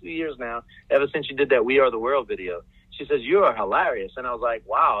for about 2 years now, ever since you did that We Are the World video." She says, "You are hilarious." And I was like,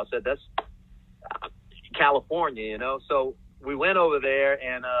 wow. I said, "That's California, So we went over there,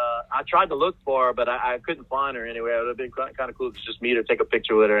 and I tried to look for her, but I couldn't find her anywhere. It would have been kind of cool to just meet her, take a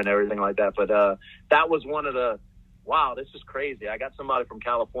picture with her and everything like that. But that was one of the, wow, this is crazy. I got somebody from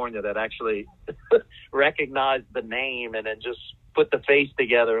California that actually recognized the name and then just put the face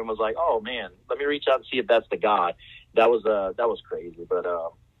together and was like, "Oh man, let me reach out and see if that's the guy." That was crazy. But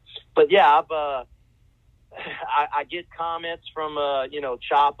yeah, I get comments from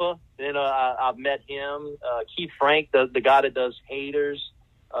Choppa. I've met him, Keith Frank, the guy that does Haters.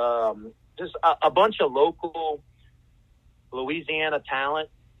 Just a bunch of local Louisiana talent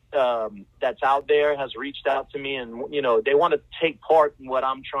that's out there has reached out to me, and they want to take part in what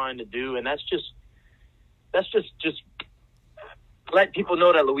I'm trying to do, and that's just let people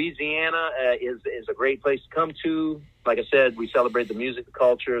know that Louisiana is a great place to come to. Like I said, we celebrate the music, the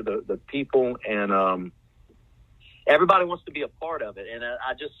culture, the people, and everybody wants to be a part of it. And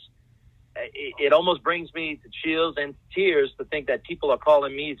it almost brings me to chills and tears to think that people are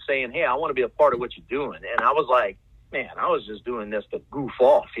calling me saying, "Hey, I want to be a part of what you're doing." And I was like, man, I was just doing this to goof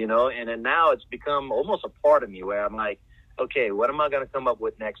off, And then now it's become almost a part of me where I'm like, okay, what am I going to come up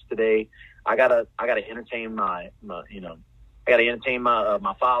with next today? I gotta entertain my I got to entertain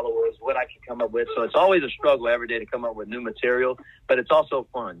my followers, what I can come up with. So it's always a struggle every day to come up with new material, but it's also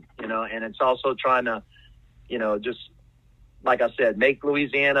fun, and it's also trying to, just like I said, make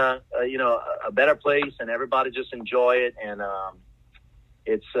Louisiana, a better place, and everybody just enjoy it. And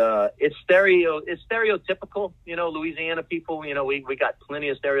it's stereotypical, Louisiana people. We got plenty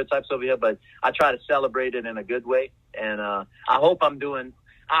of stereotypes over here, but I try to celebrate it in a good way. And I hope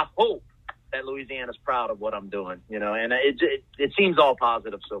that Louisiana's proud of what I'm doing, and it seems all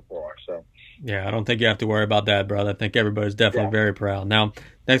positive so far. So, yeah, I don't think you have to worry about that, brother. I think everybody's definitely very proud. Now,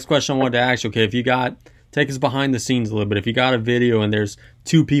 next question I wanted to ask you, okay, if you take us behind the scenes a little bit. If you got a video and there's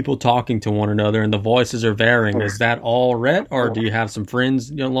two people talking to one another and the voices are varying, is that all Rhett, or do you have some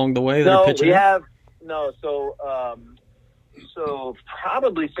friends along the way that are pitching? So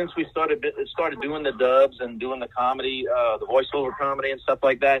probably since we started doing the dubs and doing the comedy, the voiceover comedy and stuff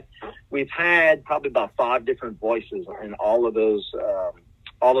like that, we've had probably about 5 different voices in all of those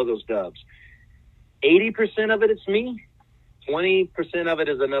dubs. 80% of it is me. 20% of it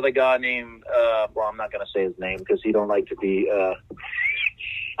is another guy named, I'm not going to say his name because he don't like to be,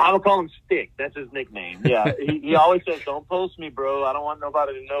 I would call him Stick. That's his nickname. Yeah. He always says, "Don't post me, bro. I don't want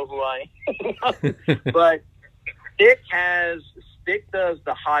nobody to know who I am." But Stick has Stick does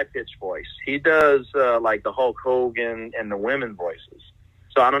the high pitched voice. He does like the Hulk Hogan and the women voices.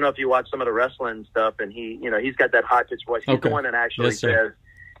 So I don't know if you watch some of the wrestling stuff, and he's got that high pitched voice. He's the one that actually says,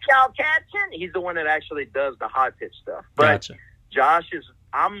 "Y'all catching?" He's the one that actually does the high pitched stuff. But gotcha. Josh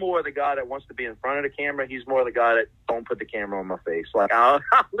I'm more the guy that wants to be in front of the camera. He's more the guy that don't put the camera on my face. Like, I'll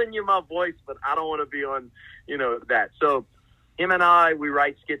lend you my voice, but I don't want to be on, that. So him and I, we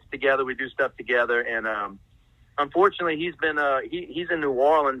write skits together. We do stuff together. And unfortunately, he's been he's in New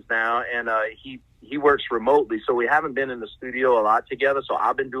Orleans now, and he works remotely. So we haven't been in the studio a lot together. So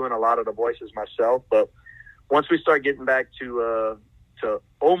I've been doing a lot of the voices myself. But once we start getting back to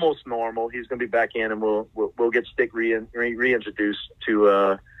almost normal, he's going to be back in, and we'll get Stick reintroduced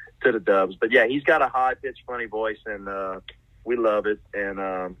to the dubs. But yeah, he's got a high pitched, funny voice, and we love it. And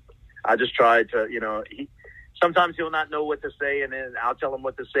I just try to, sometimes he'll not know what to say, and then I'll tell him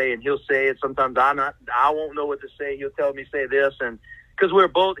what to say, and he'll say it. Sometimes I won't know what to say. He'll tell me say this, and because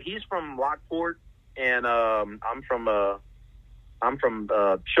he's from Lockport, and I'm from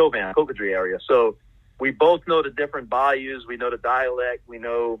Chauvin, Cocodrie area, so. We both know the different bayous. We know the dialect. We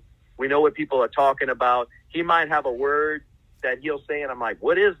know what people are talking about. He might have a word that he'll say, and I'm like,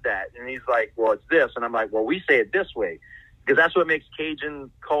 "What is that?" And he's like, "Well, it's this." And I'm like, "Well, we say it this way," because that's what makes Cajun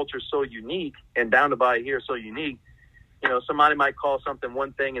culture so unique, and down the bayou here so unique. Somebody might call something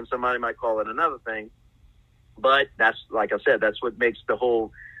one thing, and somebody might call it another thing. But that's, like I said, that's what makes the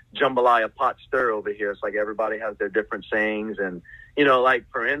whole jambalaya pot stir over here. It's like everybody has their different sayings. And, like,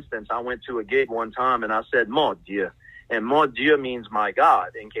 for instance, I went to a gig one time and I said, "Mon Dieu." And "Mon Dieu" means my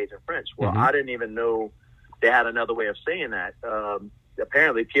God in Cajun French. Well, I didn't even know they had another way of saying that.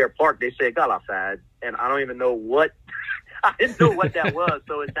 Apparently, Pierre Park, they say "Galafad," and I don't even know what, I didn't know what that was.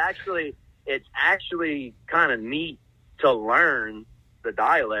 So it's actually kind of neat to learn the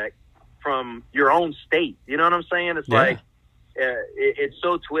dialect from your own state. You know what I'm saying? It's like, it's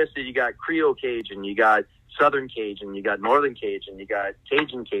so twisted. You got Creole Cajun, you got Southern Cajun, you got Northern Cajun, you got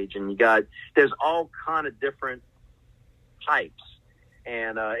Cajun, there's all kind of different types.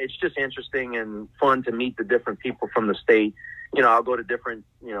 And it's just interesting and fun to meet the different people from the state. I'll go to different,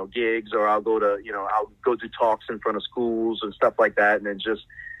 gigs, or I'll go do talks in front of schools and stuff like that. And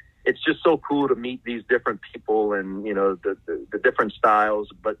it's just so cool to meet these different people and, the different styles,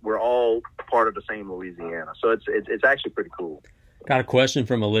 but we're all part of the same Louisiana. So it's actually pretty cool. Got a question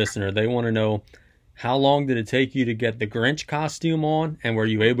from a listener. They want to know, how long did it take you to get the Grinch costume on, and were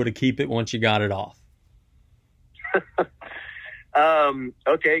you able to keep it once you got it off?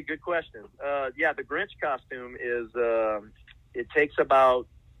 Okay, good question. The Grinch costume is, it takes about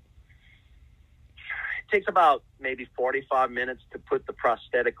maybe 45 minutes to put the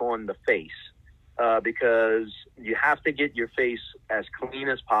prosthetic on the face, because you have to get your face as clean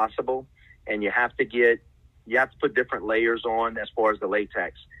as possible, and you have to put different layers on as far as the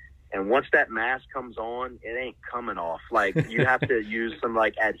latex. And once that mask comes on, it ain't coming off. Like, you have to use some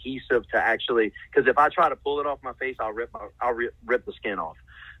like adhesive to actually, because if I try to pull it off my face, I'll rip the skin off.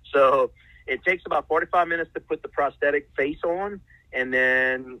 So it takes about 45 minutes to put the prosthetic face on, and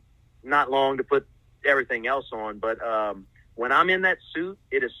then not long to put everything else on. But when I'm in that suit,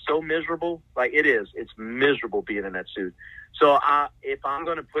 it is so miserable. Like, it's miserable being in that suit. So if I'm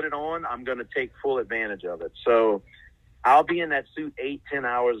going to put it on, I'm going to take full advantage of it. So I'll be in that suit 8-10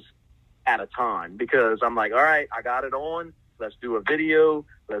 hours at a time, because I'm like, all right, I got it on. Let's do a video.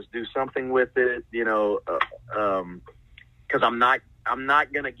 Let's do something with it, because I'm not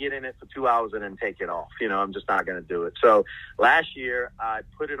going to get in it for 2 hours and then take it off. I'm just not going to do it. So last year I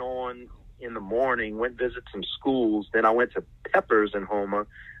put it on in the morning, went visit some schools. Then I went to Pepper's in Houma.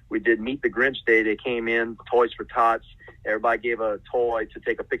 We did Meet the Grinch Day. They came in, Toys for Tots. Everybody gave a toy to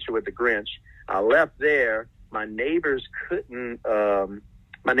take a picture with the Grinch. I left there. My neighbors couldn't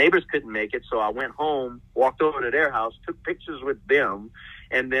make it, so I went home, walked over to their house, took pictures with them,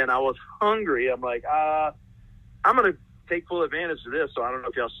 and then I was hungry. I'm like, I'm going to take full advantage of this. So I don't know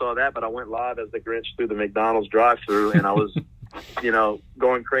if y'all saw that, but I went live as the Grinch through the McDonald's drive-thru, and I was,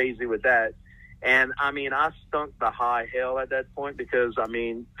 going crazy with that. And, I stunk the high hell at that point, because,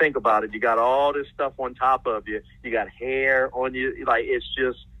 think about it. You got all this stuff on top of you. You got hair on you. Like,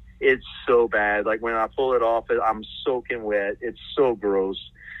 it's so bad. Like, when I pull it off, I'm soaking wet. It's so gross.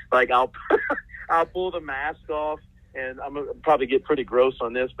 Like, I'll pull the mask off, and I'm gonna probably get pretty gross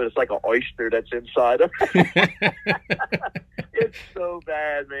on this, but it's like an oyster that's inside of it. It's so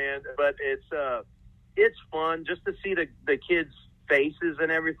bad, man. But it's fun just to see the kids' faces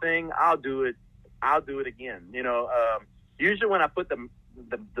and everything. I'll do it again. Usually when I put the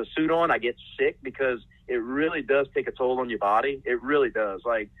suit on, I get sick, because it really does take a toll on your body. It really does.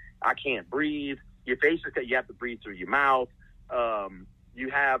 Like, I can't breathe. Your face you have to breathe through your mouth. you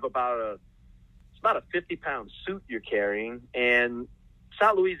have about a 50-pound suit you're carrying, and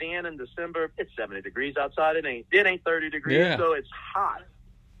South Louisiana in December, it's 70 degrees outside. It ain't 30 degrees, Yeah. So it's hot,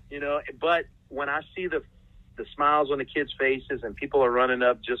 But when I see the smiles on the kids' faces and people are running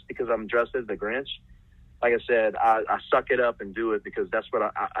up just because I'm dressed as the Grinch, like I said, I suck it up and do it because that's what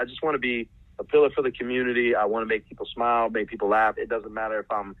I just want to be a pillar for the community. I want to make people smile, make people laugh. It doesn't matter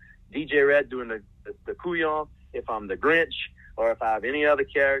if I'm DJ Rhett doing the Couillon, if I'm the Grinch, or if I have any other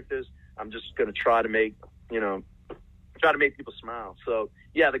characters. I'm just going to try to make people smile. So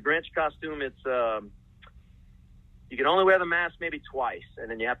yeah, the Grinch costume, it's, you can only wear the mask maybe twice,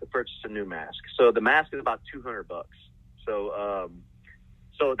 and then you have to purchase a new mask. So the mask is about $200.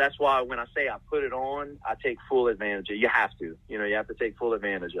 So that's why when I say I put it on, I take full advantage of it. You have to, you have to take full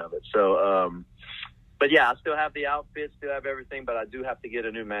advantage of it. So, but yeah, I still have the outfit, still have everything, but I do have to get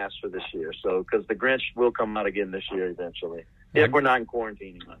a new mask for this year. So, because the Grinch will come out again this year eventually, if we're not in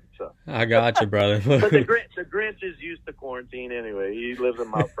quarantine anymore. So I got you, brother. But the Grinch is used to quarantine anyway. He lives in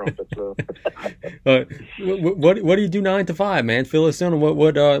Mount Crumpet. So, what do you do 9 to 5, man? Fill us in on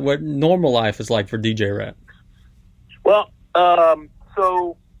what normal life is like for DJ Rhett. Well,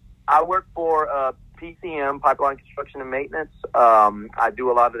 so I work for PCM, Pipeline Construction and Maintenance. I do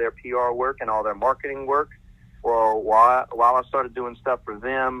a lot of their PR work and all their marketing work. Well, while I started doing stuff for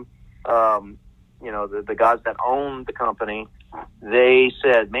them, the guys that own the company, they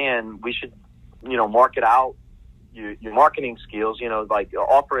said, man, we should, market out your marketing skills, like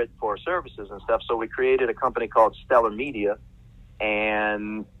offer it for services and stuff. So we created a company called Stellar Media,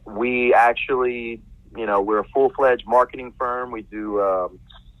 and we actually, we're a full-fledged marketing firm. We do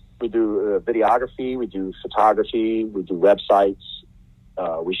videography, we do photography, we do websites,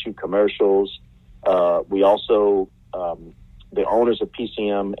 we shoot commercials. We also, the owners of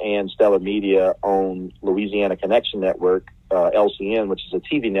PCM and Stellar Media own Louisiana Connection Network, LCN, which is a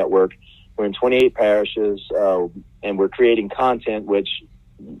TV network. We're in 28 parishes, and we're creating content, which,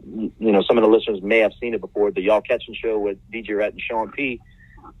 some of the listeners may have seen it before, the Y'all Catchin' Show with DJ Rhett and Sean P.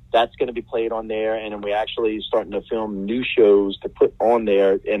 That's going to be played on there, and then we're actually starting to film new shows to put on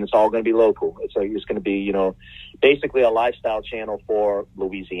there, and it's all going to be local. It's going to be, basically a lifestyle channel for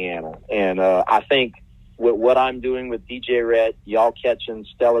Louisiana. And I think with what I'm doing with DJ Rhett, Y'all Catchin',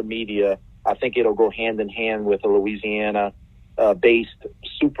 Stellar Media, I think it'll go hand in hand with a Louisiana-based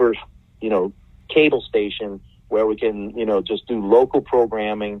super, cable station where we can, just do local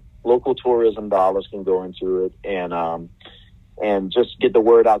programming, local tourism dollars can go into it, and just get the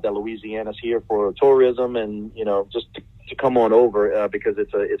word out that Louisiana's here for tourism, and just to come on over because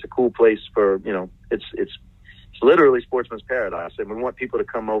it's a cool place for it's literally sportsman's paradise, and we want people to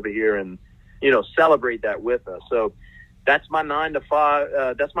come over here and celebrate that with us. So that's my 9 to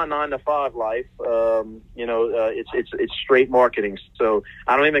 5. That's my 9 to 5 life. It's straight marketing. So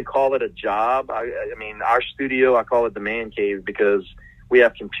I don't even call it a job. I mean, our studio, I call it the man cave because we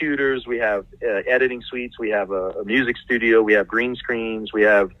have computers, we have editing suites, we have a music studio, we have green screens, we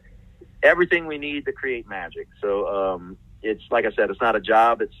have everything we need to create magic. So it's like I said, it's not a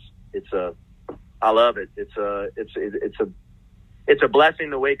job. I love it. It's a blessing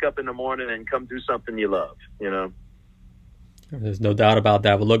to wake up in the morning and come do something you love. There's no doubt about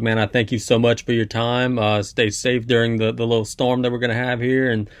that. But look, man, I thank you so much for your time. Stay safe during the little storm that we're going to have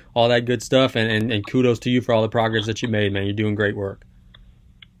here and all that good stuff. And kudos to you for all the progress that you made, man. You're doing great work.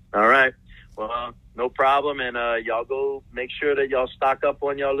 All right. Well, no problem. And y'all go make sure that y'all stock up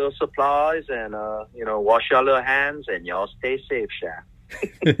on y'all little supplies and, wash y'all little hands, and y'all stay safe,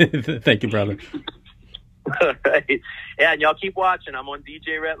 Shaq. Thank you, brother. All right. Yeah, and y'all keep watching. I'm on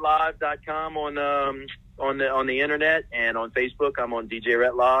DJRhettLive.com on the internet, and on Facebook, I'm on DJ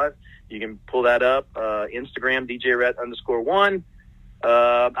Rhett Live. You can pull that up. Instagram, DJRhett_1.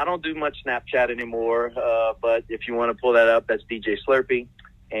 I don't do much Snapchat anymore, but if you want to pull that up, that's DJ Slurpee.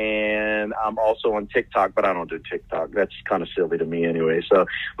 And I'm also on TikTok, but I don't do TikTok. That's kind of silly to me anyway. So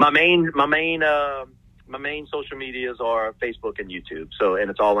my main social medias are Facebook and YouTube. So, and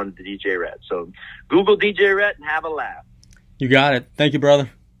it's all on DJ Rhett. So Google DJ Rhett and have a laugh. You got it. Thank you,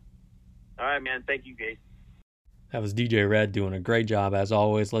 brother. All right, man. Thank you, Gabe. That was DJ Rhett doing a great job as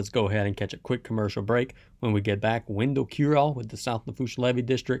always. Let's go ahead and catch a quick commercial break. When we get back, Windell Curole with the South Lafourche Levee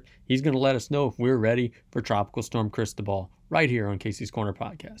District. He's going to let us know if we're ready for Tropical Storm Cristobal right here on Casey's Corner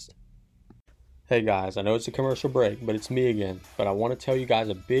Podcast. Hey guys, I know it's a commercial break, but it's me again. But I want to tell you guys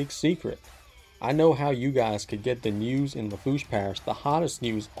a big secret. I know how you guys could get the news in Lafourche Parish, the hottest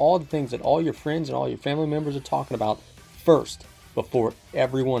news, all the things that all your friends and all your family members are talking about first before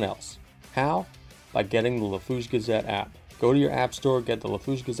everyone else. How? By getting the Lafourche Gazette app. Go to your app store, get the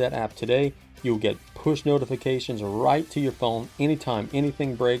Lafourche Gazette app today. You'll get push notifications right to your phone anytime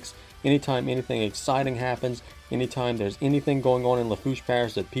anything breaks, anytime anything exciting happens, anytime there's anything going on in Lafourche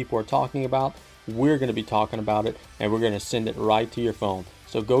Parish that people are talking about. We're going to be talking about it, and we're going to send it right to your phone.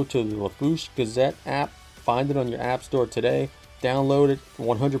 So go to the Lafourche Gazette app, find it on your app store today, download it,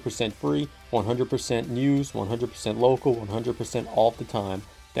 100% free, 100% news, 100% local, 100% all the time.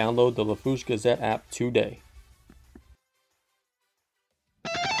 Download the Lafourche Gazette app today.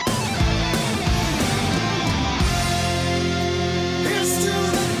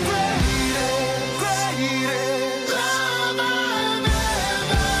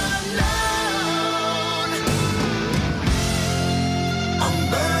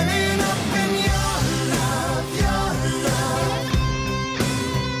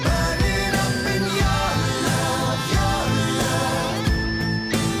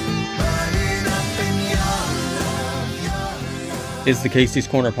 It's the Casey's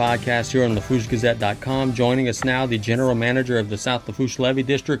Corner podcast here on LafourcheGazette.com. Joining us now, the General Manager of the South Lafourche Levee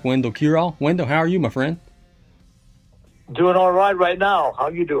District, Windell Curole. Windell, how are you, my friend? Doing all right now. How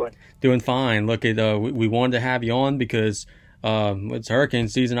you doing? Doing fine. Look, we wanted to have you on because it's hurricane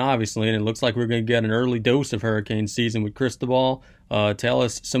season, obviously, and it looks like we're going to get an early dose of hurricane season with Cristobal. Tell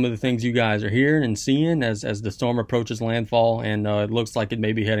us some of the things you guys are hearing and seeing as the storm approaches landfall, and it looks like it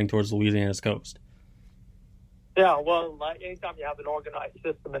may be heading towards Louisiana's coast. Yeah, well, anytime you have an organized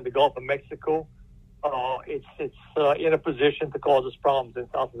system in the Gulf of Mexico, it's in a position to cause us problems in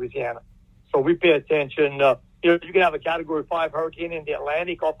South Louisiana. So we pay attention. You can have a Category 5 hurricane in the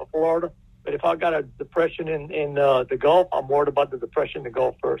Atlantic off of Florida, but if I got a depression in the Gulf, I'm worried about the depression in the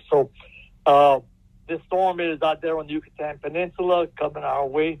Gulf first. So this storm is out there on the Yucatan Peninsula coming our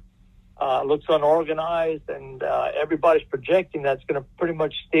way. Looks unorganized, and everybody's projecting that's going to pretty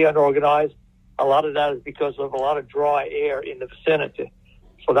much stay unorganized. A lot of that is because of a lot of dry air in the vicinity.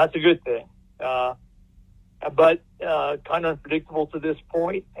 So that's a good thing. But kind of unpredictable to this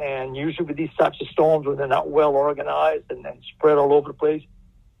point. And usually with these types of storms, when they're not well organized and spread all over the place,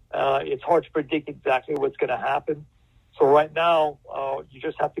 it's hard to predict exactly what's going to happen. So right now, you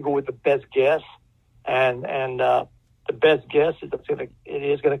just have to go with the best guess. And the best guess is that it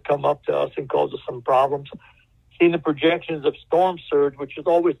is going to come up to us and cause us some problems. Seeing the projections of storm surge, which is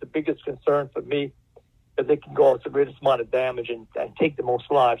always the biggest concern for me, because they can cause the greatest amount of damage and take the most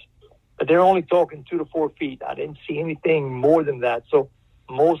lives. But they're only talking 2 to 4 feet. I didn't see anything more than that. So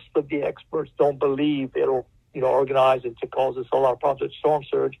most of the experts don't believe it'll, organize it to cause us a lot of problems with storm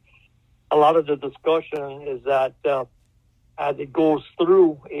surge. A lot of the discussion is that as it goes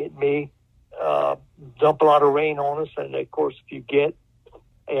through, it may dump a lot of rain on us. And of course, if you get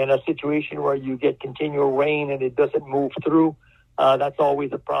in a situation where you get continual rain and it doesn't move through, that's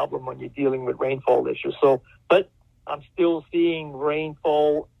always a problem when you're dealing with rainfall issues. So, but I'm still seeing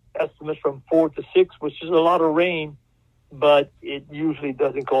rainfall estimates from 4 to 6, which is a lot of rain, but it usually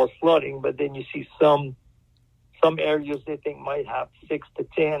doesn't cause flooding. But then you see some areas they think might have 6 to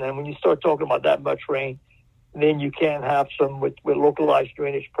 10. And when you start talking about that much rain, then you can have some with localized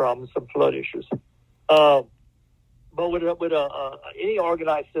drainage problems, some flood issues. But with any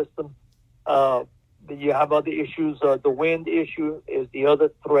organized system, you have other issues. The wind issue is the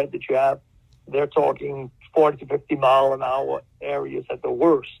other threat that you have. They're talking 40 to 50 mile an hour areas at the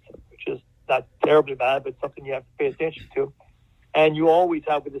worst, which is not terribly bad, but something you have to pay attention to. And you always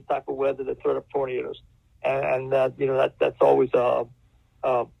have with this type of weather the threat of tornadoes, and that's always a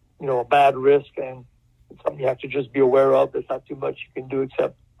bad risk and something you have to just be aware of. There's not too much you can do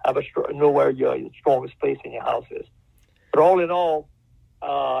except know where your strongest place in your house is. But all in all,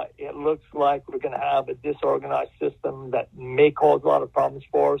 it looks like we're going to have a disorganized system that may cause a lot of problems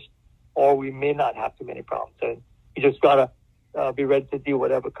for us, or we may not have too many problems. And you just got to be ready to deal with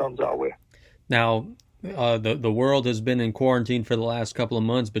whatever comes our way. Now, the world has been in quarantine for the last couple of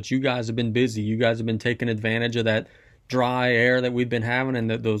months, but you guys have been busy. You guys have been taking advantage of that dry air that we've been having and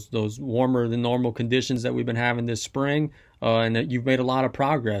those warmer than normal conditions that we've been having this spring, and that you've made a lot of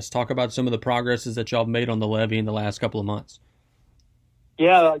progress. Talk about some of the progresses that y'all have made on the levee in the last couple of months.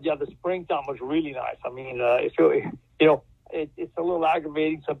 Yeah, the springtime was really nice. I mean, it's a little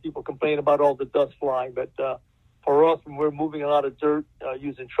aggravating. Some people complain about all the dust flying, but for us, when we're moving a lot of dirt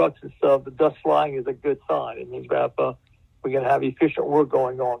using trucks and stuff, the dust flying is a good sign. It means we're going to have efficient work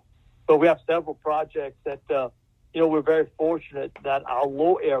going on. So we have several projects that, we're very fortunate that our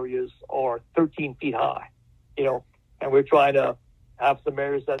low areas are 13 feet high, and we're trying to have some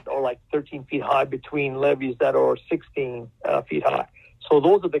areas that are like 13 feet high between levees that are 16 feet high. So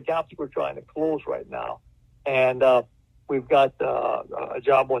those are the gaps we're trying to close right now. And we've got a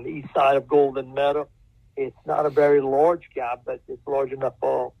job on the east side of Golden Meadow. It's not a very large gap, but it's large enough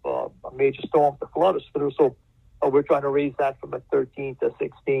for a major storm to flood us through. So we're trying to raise that from a 13 to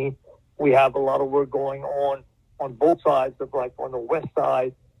 16. We have a lot of work going on both sides of, like, on the west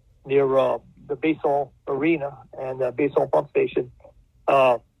side near the Baseball Arena and the Baseball Pump Station.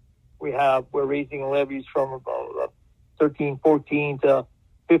 We're raising levees from about 13, 14 to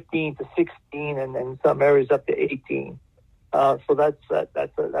 15 to 16, and in some areas up to 18. So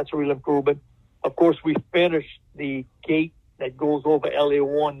that's a real improvement. Of course, we finished the gate that goes over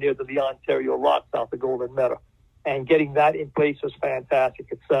LA1 near the Leon Ontario Lock south of Golden Meadow, and getting that in place was fantastic.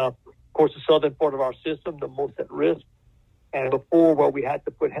 It's of course the southern part of our system, the most at risk. And before, where we had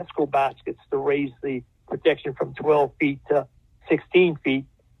to put HESCO baskets to raise the protection from 12 feet to 16 feet,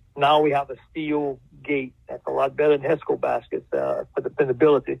 now we have a steel gate that's a lot better than HESCO baskets for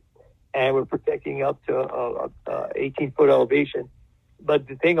dependability, and we're protecting up to 18-foot elevation. But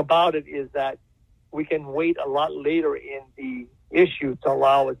the thing about it is that we can wait a lot later in the issue to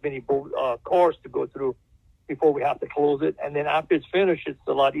allow as many cars to go through before we have to close it. And then after it's finished, it's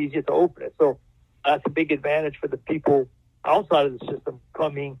a lot easier to open it. So that's a big advantage for the people outside of the system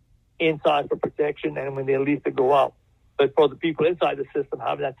coming inside for protection and when they leave to go out. But for the people inside the system,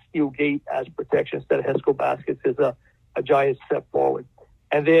 having that steel gate as protection instead of HESCO baskets is a giant step forward.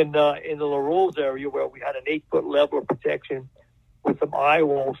 And then in the La Rose area, where we had an 8-foot level of protection with some eye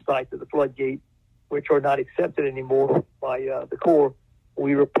walls tied to the floodgate, which are not accepted anymore by the Corps,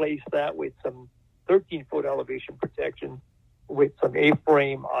 we replaced that with some 13-foot elevation protection with some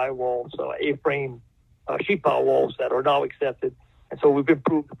A-frame eye walls, A-frame sheet pile walls that are now accepted. And so we've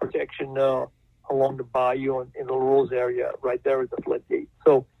improved the protection along the bayou in the La Rose area, right there at the floodgate.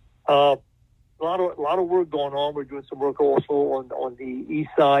 So a lot of work going on. We're doing some work also on the east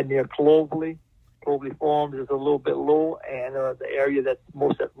side near Clovelly. Clovelly Farms is a little bit low, and the area that's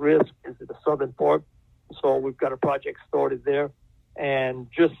most at risk is the southern part. So we've got a project started there. And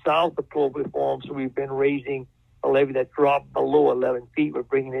just south of Clovelly Farms, we've been raising a levee that dropped below 11 feet. We're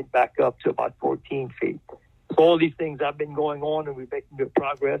bringing it back up to about 14 feet. So all these things have been going on, and we're making good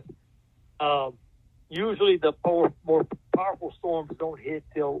progress. Usually the more powerful storms don't hit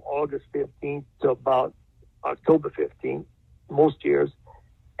till August 15th to about October 15th, most years.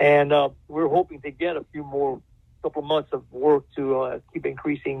 And we're hoping to get a few more couple months of work to keep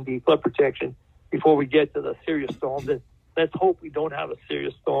increasing the flood protection before we get to the serious storms. And let's hope we don't have a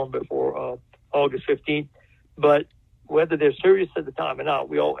serious storm before August 15th. But whether they're serious at the time or not,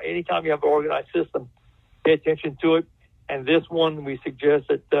 anytime you have an organized system, pay attention to it. And this one, we suggest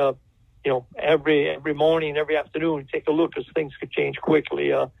that every morning, every afternoon, take a look, because things could change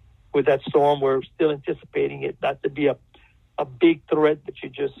quickly with that storm. We're still anticipating it not to be a big threat, but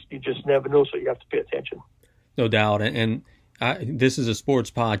you just never know, so you have to pay attention. No doubt. And this is a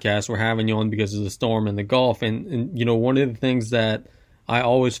sports podcast. We're having you on because of the storm in the Gulf. And one of the things that I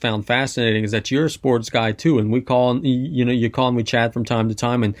always found fascinating is that you're a sports guy too. And we you call and we chat from time to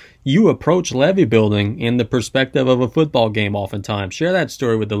time, and you approach levee building in the perspective of a football game oftentimes. Share that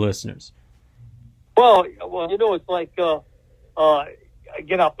story with the listeners. Well, it's like,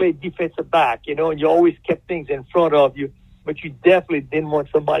 again, I played defensive back, and you always kept things in front of you, but you definitely didn't want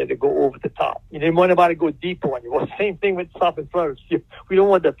somebody to go over the top. You didn't want anybody to go deep on you. Well, same thing with stuff in front of you. We don't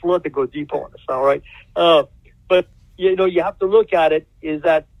want the flood to go deep on us, all right? But, you have to look at it is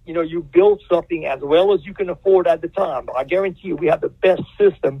that, you build something as well as you can afford at the time. I guarantee you we have the best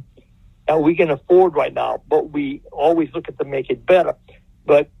system that we can afford right now, but we always look at to make it better.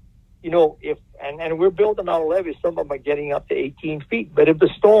 But, and we're building our levees, some of them are getting up to 18 feet. But if the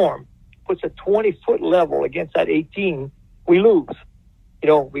storm puts a 20-foot level against that 18, we lose.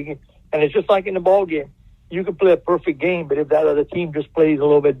 And it's just like in the ball game. You can play a perfect game, but if that other team just plays a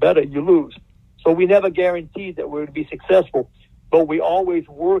little bit better, you lose. So we never guarantee that we're going to be successful, but we always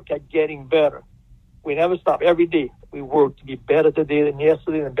work at getting better. We never stop. Every day we work to be better today than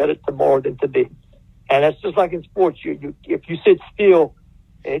yesterday and better tomorrow than today. And that's just like in sports. If you sit still,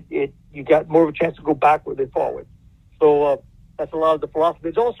 you got more of a chance to go backward than forward. So that's a lot of the philosophy.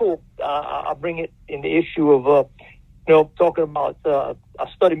 It's also, I bring it in the issue of, talking about,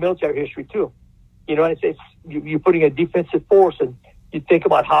 I study military history too. And it's you're putting a defensive force, and you think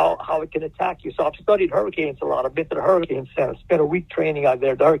about how it can attack you. So I've studied hurricanes a lot. I've been to the Hurricane Center, spent a week training out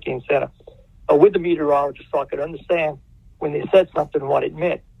there at the Hurricane Center with the meteorologist, so I could understand when they said something, what it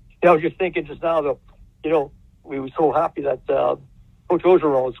meant. I was just thinking just now, though, we were so happy that Coach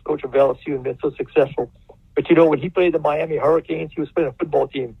Ogeron was coach of LSU and been so successful. But, when he played the Miami Hurricanes, he was playing a football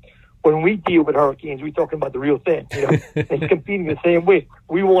team. When we deal with hurricanes, we're talking about the real thing. It's competing the same way.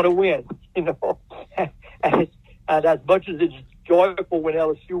 We want to win, And as much as it's joyful when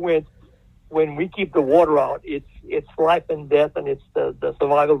LSU wins, when we keep the water out, it's life and death, and it's the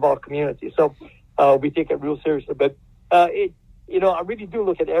survival of our community. So we take it real seriously. But I really do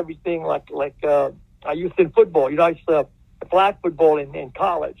look at everything like I used in football. I used to flag football in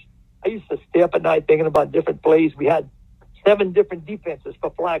college. I used to stay up at night thinking about different plays. We had 7 different defenses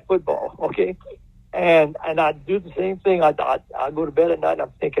for flag football, okay? And I'd do the same thing. I'd go to bed at night and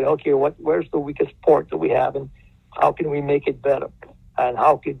I'm thinking, okay, where's the weakest part that we have, and how can we make it better? And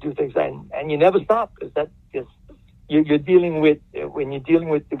how can you do things? And you never stop, because that just you're dealing with, when you're dealing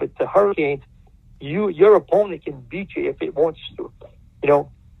with the hurricanes, your opponent can beat you if it wants to.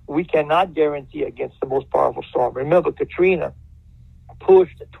 We cannot guarantee against the most powerful storm. Remember, Katrina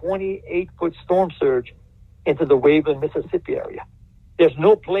pushed a 28-foot storm surge into the Waveland, Mississippi area. There's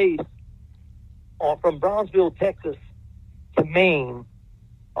no place from Brownsville, Texas to Maine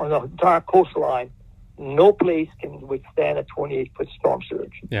on the entire coastline, no place can withstand a 28-foot storm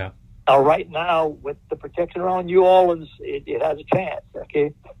surge. Yeah. Now, right now, with the protection around New Orleans, it has a chance,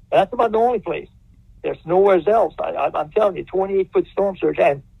 okay? That's about the only place. There's nowhere else. I'm telling you, 28-foot storm surge,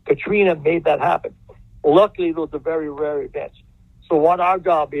 and Katrina made that happen. Luckily, those are very rare events. So what our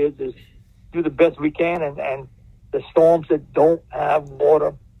job is do the best we can, and the storms that don't have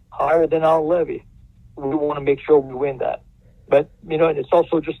water higher than our levee, we want to make sure we win that. But, it's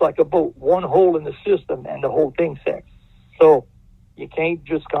also just like a boat. One hole in the system and the whole thing sinks. So you can't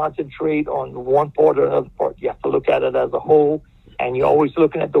just concentrate on one part or another part. You have to look at it as a whole, and you're always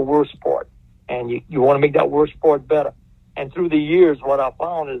looking at the worst part. And you want to make that worst part better. And through the years, what I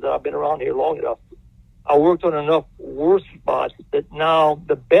found is that I've been around here long enough. I worked on enough worst spots that now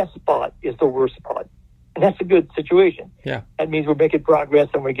the best spot is the worst spot. And that's a good situation. Yeah. That means we're making progress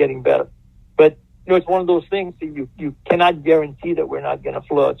and we're getting better. But, it's one of those things that you cannot guarantee that we're not going to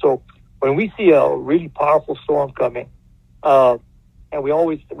flood. So when we see a really powerful storm coming, and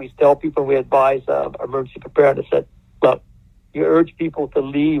we tell people, we advise emergency preparedness that, look, you urge people to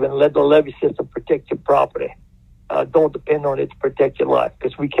leave and let the levee system protect your property. Don't depend on it to protect your life,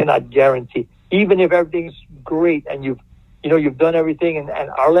 because we cannot guarantee. Even if everything's great and you've done everything, and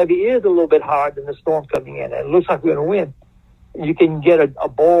our levee is a little bit higher than the storm coming in, and it looks like we're going to win, you can get a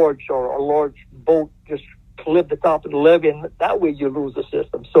barge or a large boat, just clip the top of the levee, and that way you lose the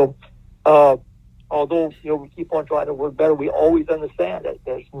system. So although we keep on trying to work better, we always understand that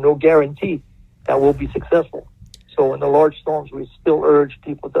there's no guarantee that we'll be successful. So in the large storms, we still urge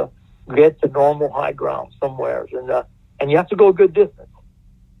people to get to normal high ground somewhere, and you have to go a good distance.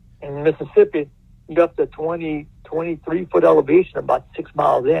 In Mississippi, you got to 23-foot elevation about 6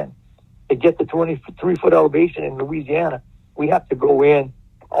 miles in. To get to 23-foot elevation in Louisiana, we have to go in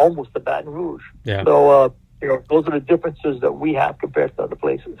almost to Baton Rouge. Yeah. So, those are the differences that we have compared to other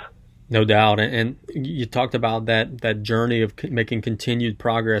places. No doubt. And you talked about that journey of making continued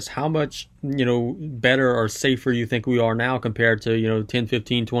progress. How much, better or safer you think we are now compared to, 10,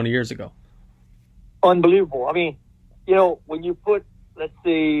 15, 20 years ago? Unbelievable. I mean, when you put, let's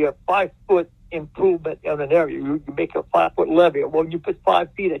say, a 5-foot improvement in an area, you make a 5-foot levee. Well, you put 5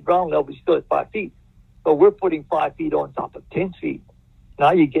 feet at ground level, you're still at 5 feet. So we're putting 5 feet on top of 10 feet.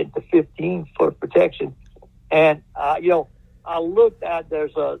 Now you get to 15-foot protection. And, I looked at,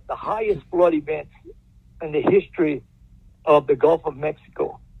 there's the highest flood event in the history of the Gulf of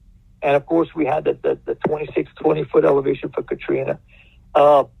Mexico. And, of course, we had the 20-foot elevation for Katrina.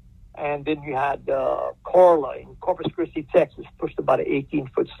 And then you had Carla in Corpus Christi, Texas, pushed about an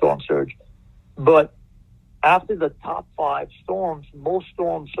 18-foot storm surge. But after the top 5 storms, most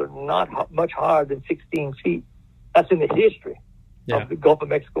storms are not much higher than 16 feet. That's in the history of the Gulf of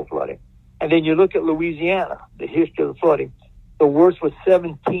Mexico flooding. And then you look at Louisiana, the history of the flooding. The worst was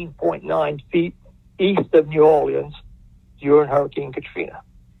 17.9 feet east of New Orleans during Hurricane Katrina.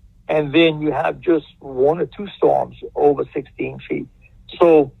 And then you have just 1 or 2 storms over 16 feet.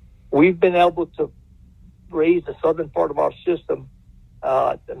 So we've been able to raise the southern part of our system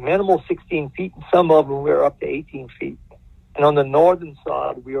the minimal 16 feet, and some of them we're up to 18 feet. And on the northern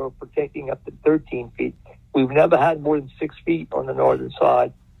side, we are protecting up to 13 feet. We've never had more than 6 feet on the northern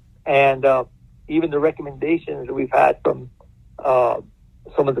side. And even the recommendations that we've had from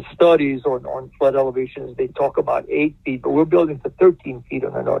some of the studies on flood elevations, they talk about 8 feet, but we're building to 13 feet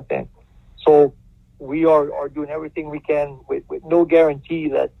on the north end. So we are doing everything we can with no guarantee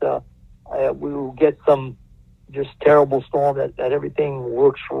that we will get some just terrible storm, that everything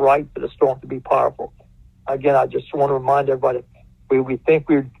works right for the storm to be powerful. Again, I just want to remind everybody, we think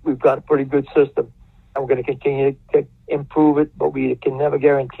we've got a pretty good system, and we're going to continue to improve it, but we can never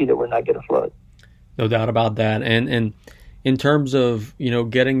guarantee that we're not going to flood. No doubt about that. And in terms of,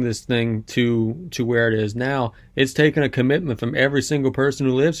 getting this thing to where it is now, it's taken a commitment from every single person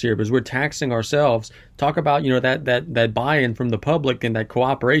who lives here, because we're taxing ourselves. Talk about, that buy-in from the public and that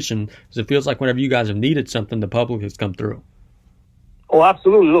cooperation, because it feels like whenever you guys have needed something, the public has come through. Oh,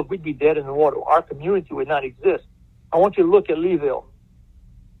 absolutely. Look, we'd be dead in the water. Our community would not exist. I want you to look at Leeville.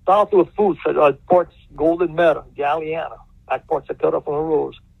 South of Foods, parts Golden Meadow, Galliana, back parts that cut off on the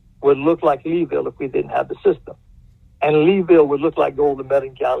roads, would look like Leeville if we didn't have the system. And Leeville would look like Golden Meadow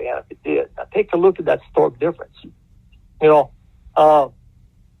and Galliana if it did. Now, take a look at that stark difference. So the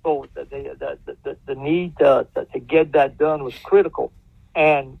need to get that done was critical.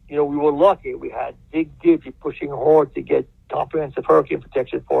 And, we were lucky. We had Big Gibby pushing hard to get comprehensive hurricane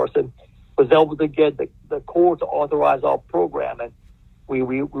protection for us, and was able to get the Corps to authorize our program. And we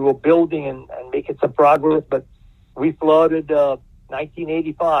were building and making some progress, but we flooded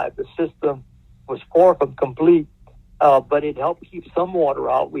 1985. The system was far from complete, but it helped keep some water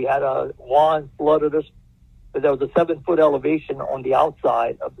out. We had Juan flooded us, but there was a 7-foot elevation on the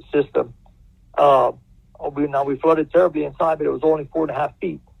outside of the system. We flooded terribly inside, but it was only 4.5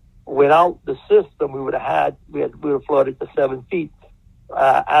 feet. Without the system, we would have flooded to 7 feet.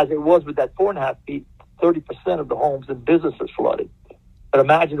 As it was with that 4.5 feet, 30% of the homes and businesses flooded. But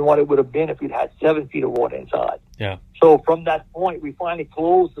imagine what it would have been if we'd had 7 feet of water inside. Yeah. So from that point, we finally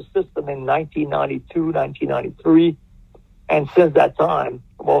closed the system in 1992, 1993. And since that time,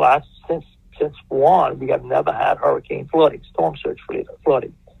 since Juan, we have never had hurricane flooding, storm surge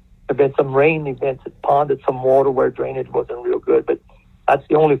flooding. There have been some rain events that ponded some water where drainage wasn't real good, but that's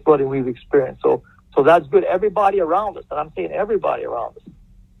the only flooding we've experienced. So that's good. Everybody around us, and I'm saying everybody around us,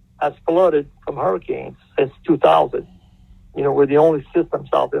 has flooded from hurricanes since 2000. We're the only system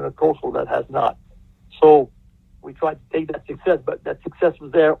south in the coastal that has not. So we tried to take that success, but that success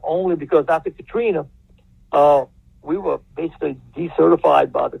was there only because after Katrina, we were basically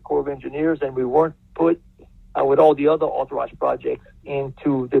decertified by the Corps of Engineers, and we weren't put with all the other authorized projects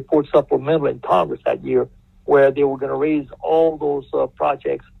into the Port Supplemental in Congress that year, where they were going to raise all those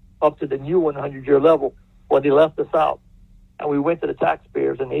projects up to the new 100-year level. Well, they left us out. And we went to the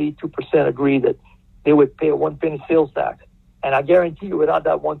taxpayers, and 82% agreed that they would pay a 1 penny sales tax. And I guarantee you, without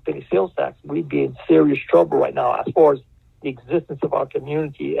that 1 penny sales tax, we'd be in serious trouble right now as far as the existence of our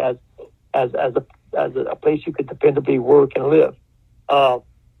community as a place you could dependably work and live. And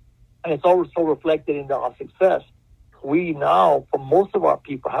it's also reflected in our success. We now, for most of our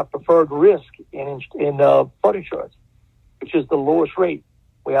people, have preferred risk in flood insurance, which is the lowest rate.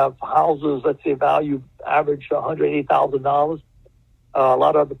 We have houses, let's say, value average $180,000. A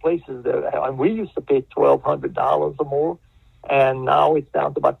lot of other places, and we used to pay $1,200 or more, and now it's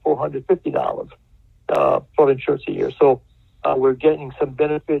down to about $450 flood insurance a year. So we're getting some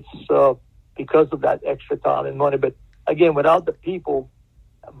benefits because of that extra time and money. But again, without the people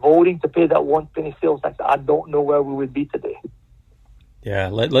voting to pay that 1 penny sales tax, I don't know where we would be today. Yeah,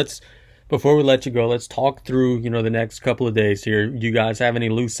 let's before we let you go, let's talk through the next couple of days here. Do you guys have any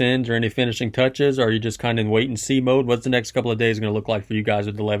loose ends or any finishing touches, or are you just kind of in wait and see mode? What's the next couple of days going to look like for you guys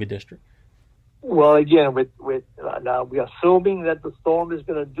with the levee district? Well, again, with now we're assuming that the storm is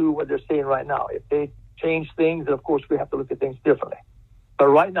going to do what they're saying right now. If they change things, then of course we have to look at things differently. But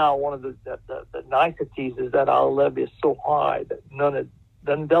right now, one of the niceties is that our levee is so high that none of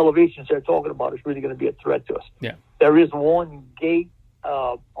the elevations they're talking about is really going to be a threat to us. Yeah. There is one gate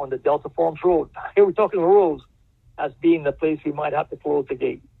on the Delta Farms Road. Here we're talking the roads as being the place we might have to close the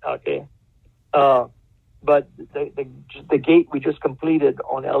gate. Okay. But the gate we just completed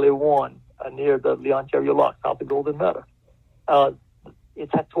on LA1 near the Ontario Lock, south of Golden Meadow,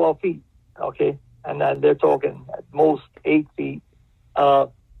 it's at 12 feet. Okay. And then they're talking at most 8 feet.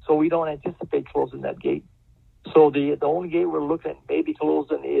 So we don't anticipate closing that gate. So the only gate we're looking at maybe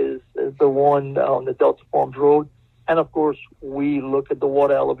closing is the one on the Delta Farms Road. And, of course, we look at the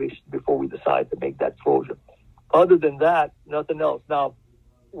water elevation before we decide to make that closure. Other than that, nothing else. Now,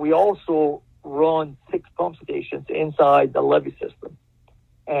 we also run 6 pump stations inside the levee system.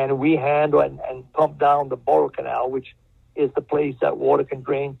 And we handle and pump down the Borough Canal, which is the place that water can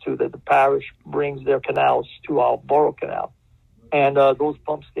drain to. The parish brings their canals to our Borough Canal. And those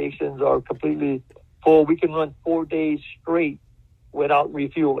pump stations are completely full. We can run 4 days straight without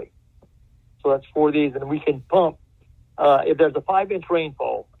refueling. So that's 4 days, and we can pump. If there's a 5-inch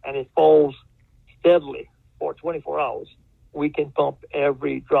rainfall and it falls steadily for 24 hours, we can pump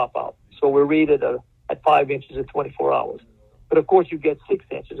every dropout. So we're rated at 5 inches in 24 hours. But, of course, you get 6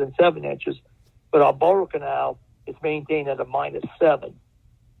 inches and 7 inches. But our Borough Canal is maintained at a -7,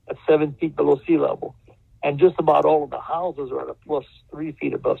 at 7 feet below sea level. And just about all of the houses are at a +3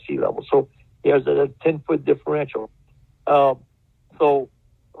 feet above sea level. So there's a 10-foot differential.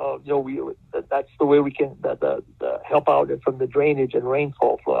 That's the way we can the help out from the drainage and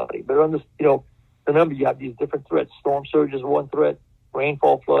rainfall flooding. But remember, you have these different threats. Storm surge is one threat.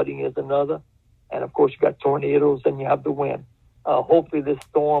 Rainfall flooding is another. And, of course, you got tornadoes and you have the wind. Hopefully this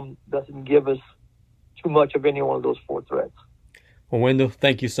storm doesn't give us too much of any one of those four threats. Well, Windell,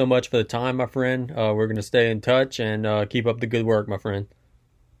 thank you so much for the time, my friend. We're going to stay in touch and keep up the good work, my friend.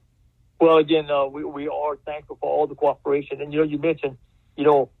 Well, again, we are thankful for all the cooperation. And, you mentioned,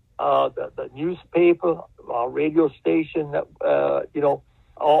 the newspaper, radio station,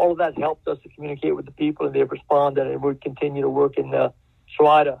 all of that helped us to communicate with the people, and they've responded, and we'll continue to work and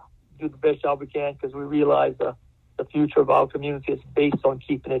try to do the best job we can, because we realize the future of our community is based on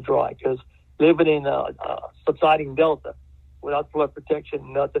keeping it dry, because living in a subsiding delta without flood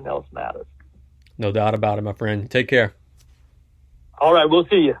protection, nothing else matters. No doubt about it, my friend. Take care. All right, we'll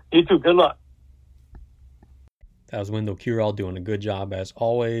see you. You too. Good luck. That was Windell Curole doing a good job, as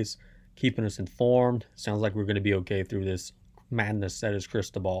always, keeping us informed. Sounds like we're going to be okay through this madness that is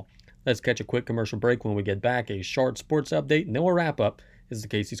Cristobal. Let's catch a quick commercial break. When we get back, a short sports update, and then we'll wrap up. This is the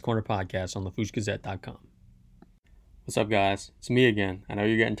Casey's Corner podcast on theFooshGazette.com. What's up, guys? It's me again. I know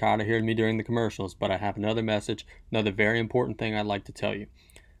you're getting tired of hearing me during the commercials, but I have another message, another very important thing I'd like to tell you.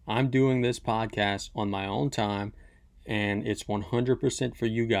 I'm doing this podcast on my own time, and it's 100% for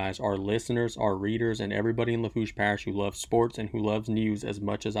you guys, our listeners, our readers, and everybody in Lafourche Parish who loves sports and who loves news as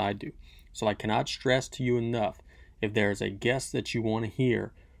much as I do. So I cannot stress to you enough, if there's a guest that you want to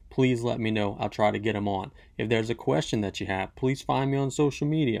hear, please let me know. I'll try to get them on. If there's a question that you have, please find me on social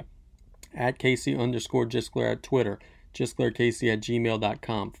media, at Casey_Giscler at Twitter,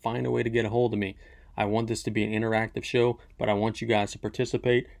 GisclerCasey@gmail.com. Find a way to get a hold of me. I want this to be an interactive show, but I want you guys to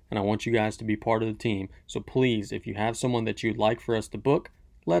participate, and I want you guys to be part of the team. So please, if you have someone that you'd like for us to book,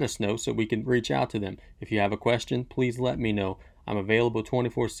 let us know so we can reach out to them. If you have a question, please let me know. I'm available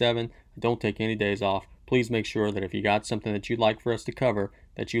 24/7. I don't take any days off. Please make sure that if you got something that you'd like for us to cover,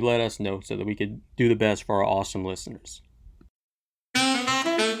 that you let us know so that we could do the best for our awesome listeners.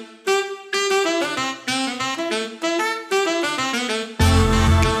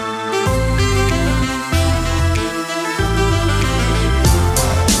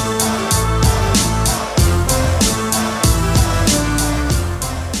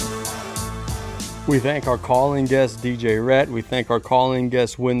 We thank our calling guest, DJ Rhett. We thank our calling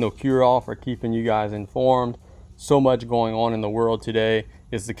guest, Windell Curole, for keeping you guys informed. So much going on in the world today.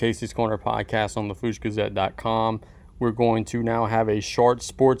 It's the Casey's Corner podcast on theFooshGazette.com. We're going to now have a short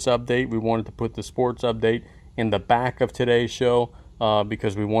sports update. We wanted to put the sports update in the back of today's show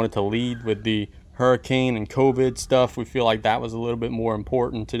because we wanted to lead with the hurricane and COVID stuff. We feel like that was a little bit more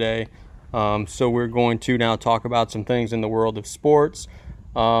important today. So we're going to now talk about some things in the world of sports.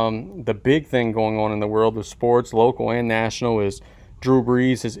 The big thing going on in the world of sports, local and national, is Drew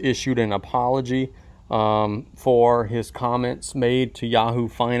Brees has issued an apology for his comments made to Yahoo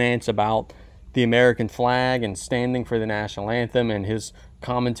Finance about the American flag and standing for the national anthem, and his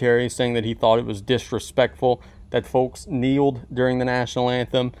commentary saying that he thought it was disrespectful that folks kneeled during the national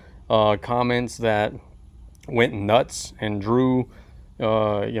anthem. Comments that went nuts and drew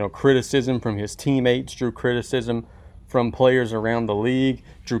criticism from his teammates, drew criticism from players around the league,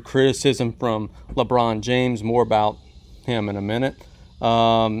 drew criticism from LeBron James, more about him in a minute,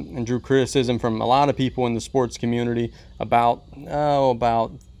 and drew criticism from a lot of people in the sports community about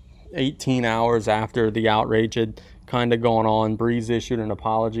 18 hours after the outrage had kind of gone on. Brees issued an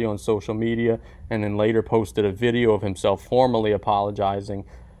apology on social media and then later posted a video of himself formally apologizing.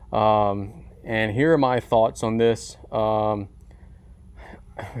 And here are my thoughts on this.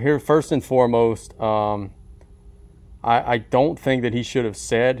 Here, first and foremost, I don't think that he should have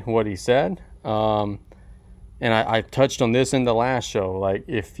said what he said. And I touched on this in the last show. Like,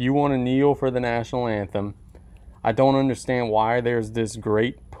 if you want to kneel for the national anthem, I don't understand why there's this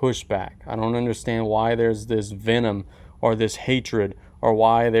great pushback. I don't understand why there's this venom or this hatred, or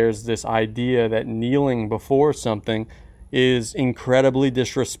why there's this idea that kneeling before something is incredibly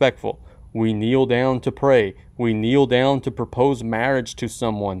disrespectful. We kneel down to pray. We kneel down to propose marriage to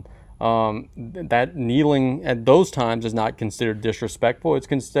someone. That kneeling at those times is not considered disrespectful. It's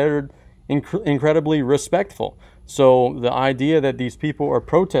considered incredibly respectful. So the idea that these people are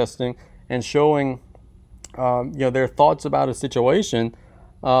protesting and showing their thoughts about a situation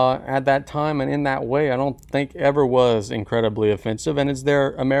at that time and in that way, I don't think ever was incredibly offensive, and it's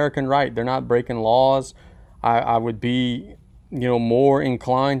their American right. They're not breaking laws. I would be more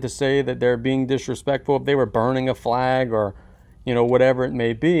inclined to say that they're being disrespectful if they were burning a flag or whatever it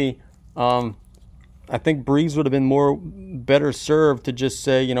may be. I think Brees would have been better served to just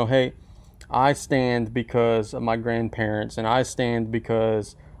say, hey, I stand because of my grandparents, and I stand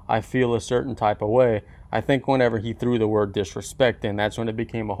because I feel a certain type of way. I think whenever he threw the word disrespect in, that's when it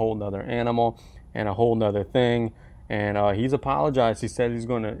became a whole nother animal and a whole nother thing. And he's apologized. He said he's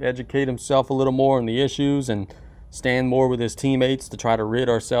going to educate himself a little more on the issues and stand more with his teammates to try to rid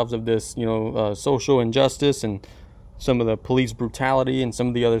ourselves of this, social injustice and some of the police brutality and some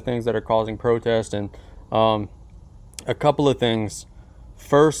of the other things that are causing protest. And a couple of things.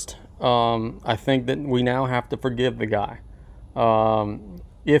 First, I think that we now have to forgive the guy.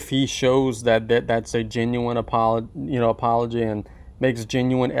 If he shows that's a genuine apology and makes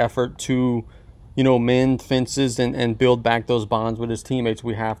genuine effort to, mend fences and build back those bonds with his teammates,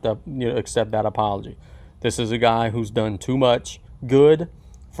 we have to, accept that apology. This is a guy who's done too much good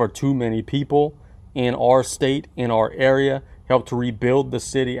for too many people in our state, in our area, helped to rebuild the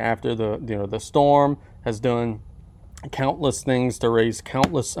city after the storm, has done countless things to raise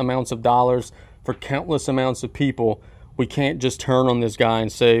countless amounts of dollars for countless amounts of people. We can't just turn on this guy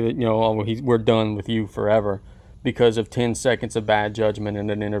and say that, we're done with you forever because of 10 seconds of bad judgment in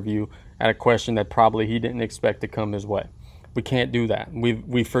an interview at a question that probably he didn't expect to come his way. We can't do that.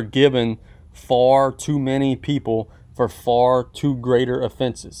 We've forgiven far too many people for far too greater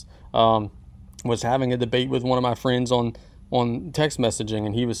offenses. Was having a debate with one of my friends on text messaging,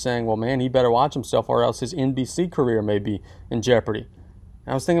 and he was saying, well, man, he better watch himself or else his NBC career may be in jeopardy.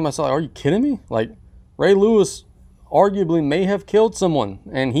 And I was thinking to myself, are you kidding me? Like, Ray Lewis arguably may have killed someone,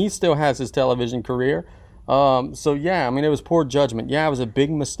 and he still has his television career. So, yeah, it was poor judgment. Yeah, it was a big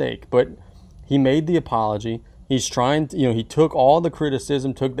mistake, but he made the apology. He's trying to, he took all the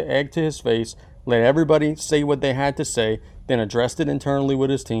criticism, took the egg to his face, let everybody say what they had to say, then addressed it internally with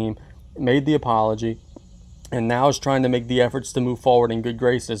his team, made the apology, and now is trying to make the efforts to move forward in good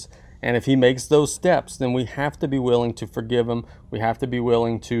graces. And if he makes those steps, then we have to be willing to forgive him. We have to be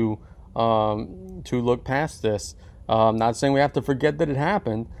willing to look past this. Not saying we have to forget that it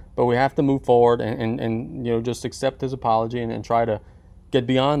happened, but we have to move forward and just accept his apology and try to get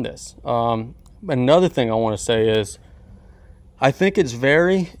beyond this. Another thing I want to say is I think it's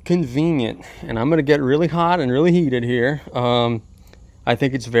very convenient, and I'm going to get really hot and really heated here. I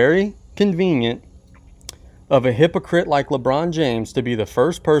think it's very convenient of a hypocrite like LeBron James to be the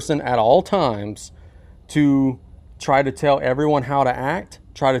first person at all times to try to tell everyone how to act,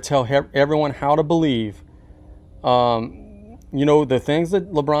 try to tell everyone how to believe. The things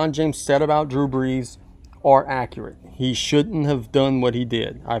that LeBron James said about Drew Brees are accurate. He shouldn't have done what he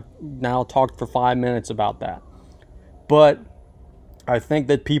did. I've now talked for 5 minutes about that. But I think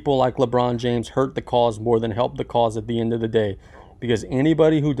that people like LeBron James hurt the cause more than help the cause at the end of the day. Because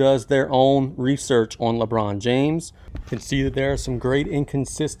anybody who does their own research on LeBron James can see that there are some great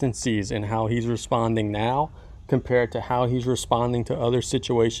inconsistencies in how he's responding now compared to how he's responding to other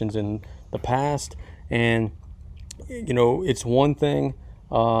situations in the past. And, it's one thing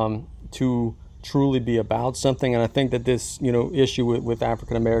to truly be about something. And I think that this, issue with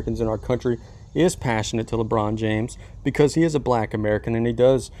African Americans in our country is passionate to LeBron James because he is a black American and he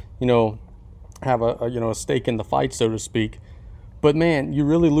does, have a stake in the fight, so to speak. But man, you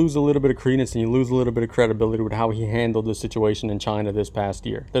really lose a little bit of credence and you lose a little bit of credibility with how he handled the situation in China this past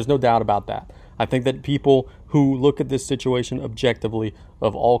year. There's no doubt about that. I think that people who look at this situation objectively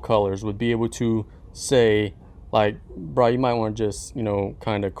of all colors would be able to say, like, bro, you might want to just,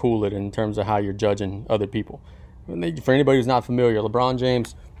 kind of cool it in terms of how you're judging other people. For anybody who's not familiar, LeBron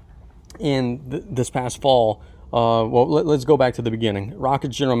James in this past fall, let's go back to the beginning.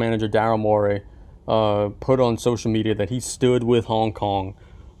 Rockets general manager Daryl Morey put on social media that he stood with Hong Kong,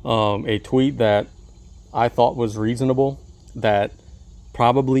 a tweet that I thought was reasonable, that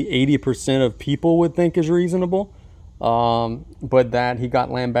probably 80% of people would think is reasonable, but that he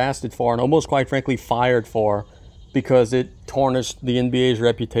got lambasted for and almost, quite frankly, fired for because it tarnished the NBA's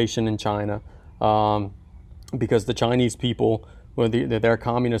reputation in China, because the Chinese people, their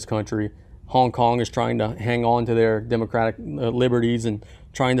communist country, Hong Kong is trying to hang on to their democratic liberties and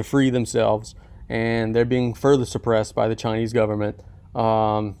trying to free themselves. And they're being further suppressed by the Chinese government.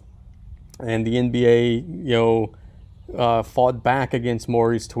 And the NBA, fought back against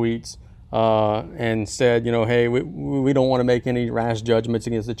Morey's tweets and said, hey, we don't want to make any rash judgments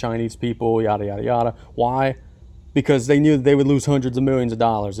against the Chinese people, yada, yada, yada. Why? Because they knew that they would lose hundreds of millions of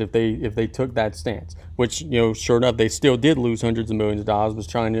dollars if they took that stance, which, sure enough, they still did lose hundreds of millions of dollars, was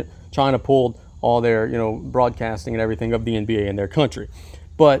China pulled all their, broadcasting and everything of the NBA in their country.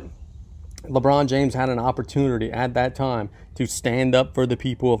 But LeBron James had an opportunity at that time to stand up for the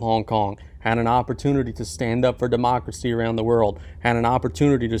people of Hong Kong, had an opportunity to stand up for democracy around the world, had an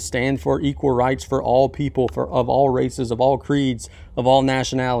opportunity to stand for equal rights for all people, of all races, of all creeds, of all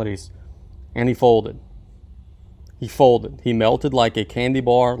nationalities. and he folded. He folded. He melted like a candy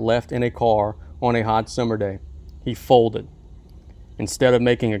bar left in a car on a hot summer day. He folded. Instead of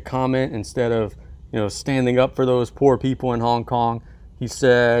making a comment, instead of standing up for those poor people in Hong Kong, he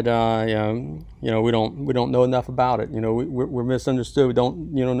said, we don't know enough about it. We're misunderstood. We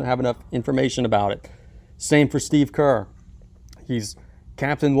don't have enough information about it. Same for Steve Kerr. He's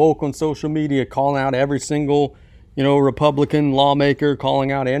Captain Woke on social media, calling out every single Republican lawmaker,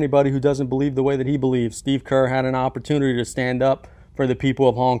 calling out anybody who doesn't believe the way that he believes. Steve Kerr had an opportunity to stand up for the people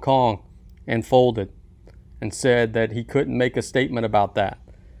of Hong Kong and folded and said that he couldn't make a statement about that.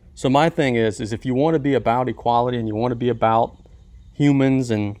 So my thing is if you want to be about equality and you want to be about humans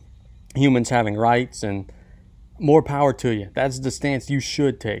and humans having rights, and more power to you. That's the stance you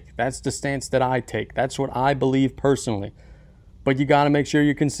should take. That's the stance that I take. That's what I believe personally. But you got to make sure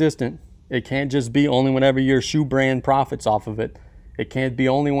you're consistent. It can't just be only whenever your shoe brand profits off of it. It can't be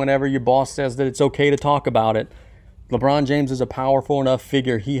only whenever your boss says that it's okay to talk about it. LeBron James is a powerful enough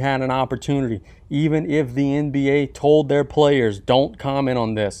figure. He had an opportunity. Even if the NBA told their players, don't comment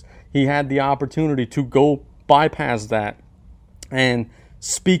on this, he had the opportunity to go bypass that and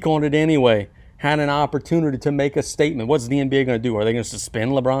speak on it anyway. Had an opportunity to make a statement. What's the NBA going to do? Are they going to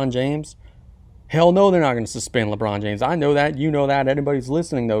suspend LeBron James? Hell no, they're not going to suspend LeBron James. I know that. You know that. Anybody who's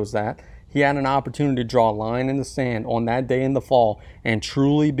listening knows that. He had an opportunity to draw a line in the sand on that day in the fall and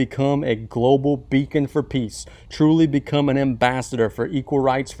truly become a global beacon for peace, truly become an ambassador for equal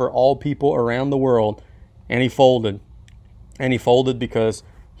rights for all people around the world. And he folded. And he folded because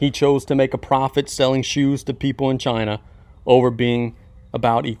he chose to make a profit selling shoes to people in China over being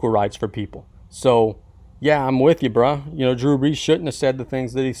about equal rights for people. So, yeah, I'm with you, bro. Drew Brees shouldn't have said the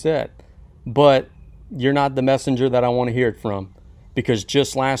things that he said. But you're not the messenger that I want to hear it from. Because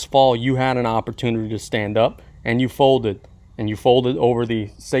just last fall, you had an opportunity to stand up, and you folded. And you folded over the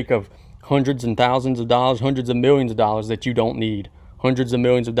sake of hundreds and thousands of dollars, hundreds of millions of dollars that you don't need. Hundreds of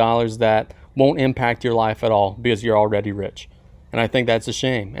millions of dollars that won't impact your life at all because you're already rich. And I think that's a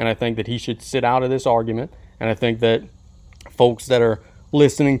shame. And I think that he should sit out of this argument. And I think that folks that are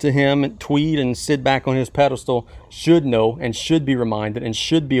listening to him tweet and sit back on his pedestal should know and should be reminded and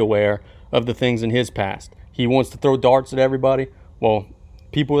should be aware of the things in his past. He wants to throw darts at everybody. Well,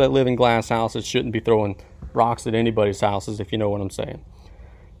 people that live in glass houses shouldn't be throwing rocks at anybody's houses, if you know what I'm saying.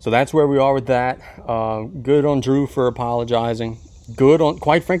 So that's where we are with that. Good on Drew for apologizing.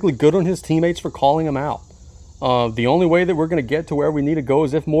 Quite frankly, good on his teammates for calling him out. The only way that we're going to get to where we need to go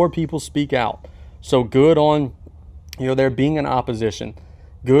is if more people speak out. So good on, there being an opposition.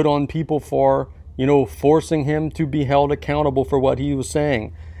 Good on people for, forcing him to be held accountable for what he was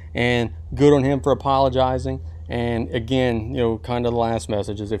saying. And good on him for apologizing. And again, kind of the last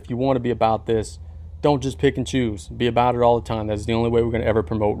message is if you want to be about this, don't just pick and choose. Be about it all the time. That's the only way we're going to ever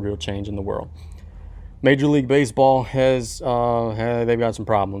promote real change in the world. Major League Baseball they've got some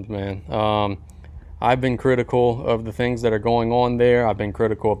problems, man. I've been critical of the things that are going on there. I've been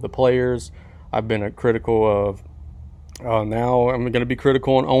critical of the players. I've been critical of, now I'm going to be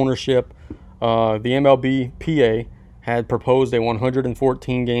critical on ownership. The MLBPA had proposed a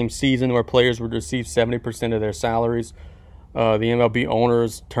 114-game season where players would receive 70% of their salaries. The MLB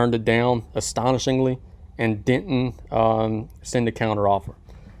owners turned it down, astonishingly, and didn't send a counteroffer.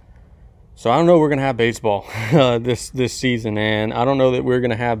 So I don't know if we're going to have baseball this season, and I don't know that we're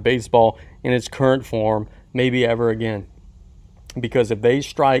going to have baseball in its current form maybe ever again. Because if they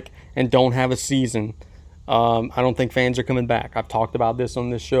strike and don't have a season, I don't think fans are coming back. I've talked about this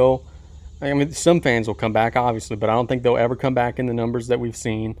on this show. I mean, some fans will come back, obviously, but I don't think they'll ever come back in the numbers that we've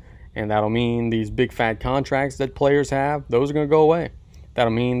seen. And that'll mean these big fat contracts that players have, those are going to go away.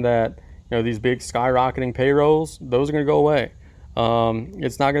 That'll mean that, these big skyrocketing payrolls, those are going to go away.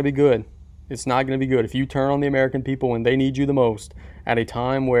 It's not going to be good. It's not going to be good. If you turn on the American people when they need you the most at a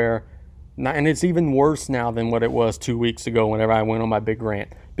time where, and it's even worse now than what it was 2 weeks ago whenever I went on my big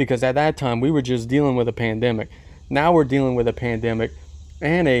rant. Because at that time, we were just dealing with a pandemic. Now we're dealing with a pandemic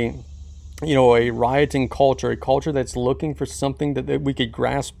and a rioting culture, a culture that's looking for something that we could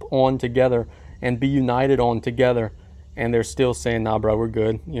grasp on together and be united on together. And they're still saying, nah, bro, we're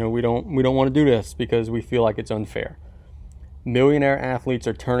good. We don't want to do this because we feel like it's unfair. Millionaire athletes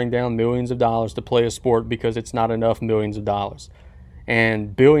are turning down millions of dollars to play a sport because it's not enough millions of dollars.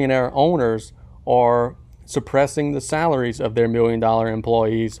 And billionaire owners are suppressing the salaries of their $1 million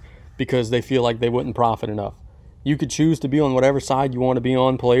employees because they feel like they wouldn't profit enough. You could choose to be on whatever side you want to be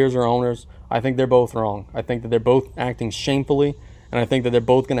on, players or owners. I think they're both wrong. I think that they're both acting shamefully, and I think that they're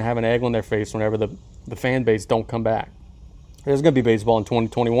both going to have an egg on their face whenever the fan base don't come back. There's going to be baseball in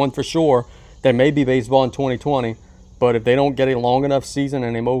 2021 for sure. There may be baseball in 2020, But if they don't get a long enough season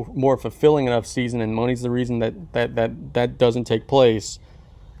and a more fulfilling enough season, and money's the reason that doesn't take place,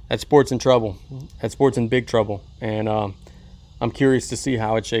 that sport's in trouble. That sport's in big trouble. And I'm curious to see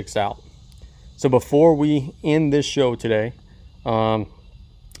how it shakes out. So before we end this show today, I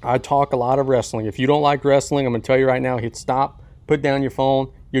talk a lot of wrestling. If you don't like wrestling, I'm going to tell you right now, hit stop, put down your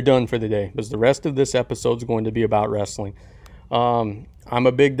phone, you're done for the day. Because the rest of this episode is going to be about wrestling. I'm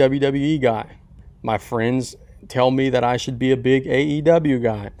a big WWE guy. My friends tell me that I should be a big AEW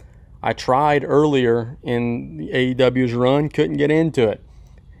guy. I tried earlier in the AEW's run, couldn't get into it.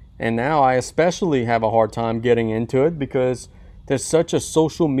 And now I especially have a hard time getting into it because there's such a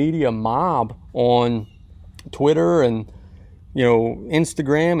social media mob on Twitter and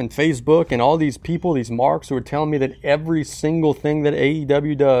Instagram and Facebook and all these people, these marks who are telling me that every single thing that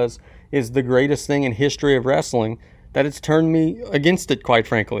AEW does is the greatest thing in history of wrestling, that it's turned me against it, quite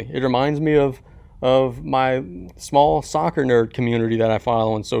frankly. It reminds me of my small soccer nerd community that I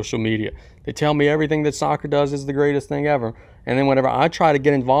follow on social media. They tell me everything that soccer does is the greatest thing ever. And then whenever I try to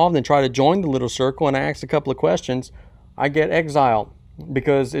get involved and try to join the little circle and ask a couple of questions, I get exiled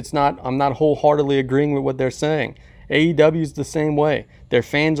because I'm not wholeheartedly agreeing with what they're saying. AEW is the same way. Their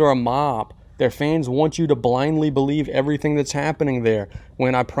fans are a mob. Their fans want you to blindly believe everything that's happening there,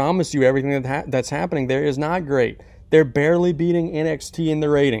 when I promise you everything that's happening there is not great. They're barely beating NXT in the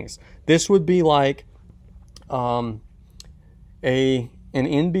ratings. This would be like an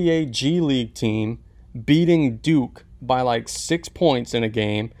NBA G League team beating Duke by like 6 points in a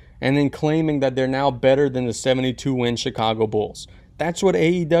game and then claiming that they're now better than the 72-win Chicago Bulls. That's what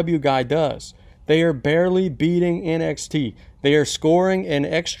AEW guy does. They are barely beating NXT. They are scoring an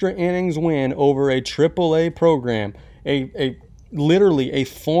extra innings win over a AAA program, literally a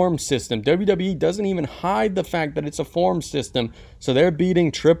form system. WWE doesn't even hide the fact that it's a form system, so they're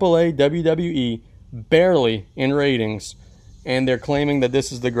beating AAA WWE barely in ratings, and they're claiming that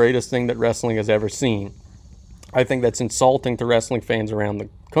this is the greatest thing that wrestling has ever seen. I think that's insulting to wrestling fans around the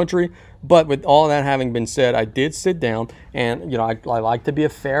country. But with all that having been said, I did sit down and, I like to be a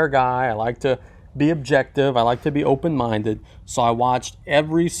fair guy. I like to be objective. I like to be open-minded. So I watched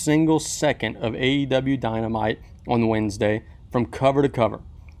every single second of AEW Dynamite on Wednesday from cover to cover.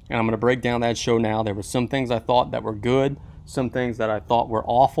 And I'm going to break down that show now. There were some things I thought that were good, some things that I thought were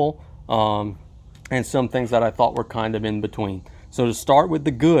awful, and some things that I thought were kind of in between. So to start with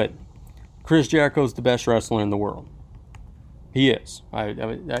the good, Chris Jericho's the best wrestler in the world. He is.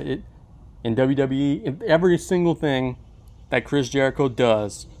 In WWE, every single thing that Chris Jericho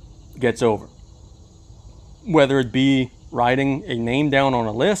does gets over. Whether it be writing a name down on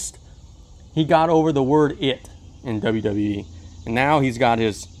a list, he got over the word it in WWE. And now he's got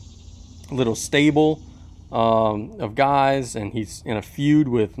his little stable of guys, and he's in a feud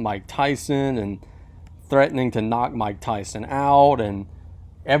with Mike Tyson and threatening to knock Mike Tyson out, and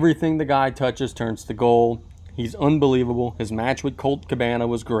everything the guy touches turns to gold. He's unbelievable. His match with Colt Cabana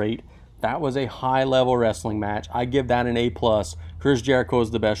was great. That was a high-level wrestling match. I give that an A+. Chris Jericho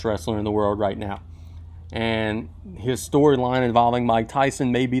is the best wrestler in the world right now. And his storyline involving Mike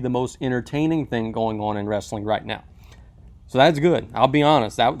Tyson may be the most entertaining thing going on in wrestling right now. So that's good. I'll be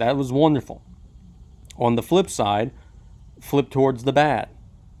honest. That was wonderful. On the flip side, flip towards the bad.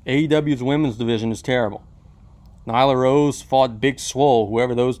 AEW's women's division is terrible. Nyla Rose fought Big Swole,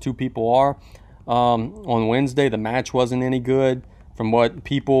 whoever those two people are, on Wednesday. The match wasn't any good. From what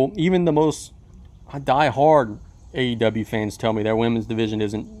people, even the most die-hard AEW fans tell me, their women's division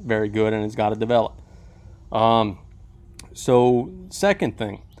isn't very good and it's got to develop. So, second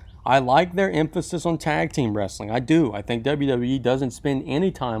thing, I like their emphasis on tag team wrestling. I do. I think WWE doesn't spend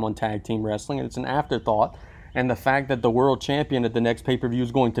any time on tag team wrestling, and it's an afterthought. And the fact that the world champion at the next pay-per-view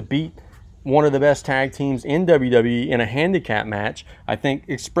is going to beat one of the best tag teams in WWE in a handicap match, I think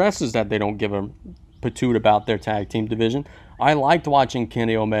expresses that they don't give a patoot about their tag team division. I liked watching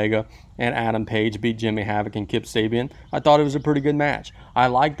Kenny Omega and Adam Page beat Jimmy Havoc and Kip Sabian. I thought it was a pretty good match. I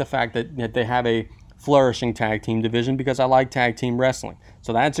like the fact that they have a flourishing tag team division because I like tag team wrestling.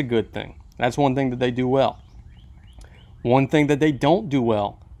 So that's a good thing. That's one thing that they do well. One thing that they don't do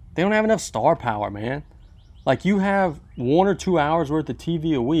well, they don't have enough star power, man. Like, you have 1 or 2 hours worth of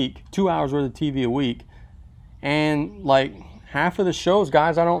TV a week, 2 hours worth of TV a week, and like half of the shows,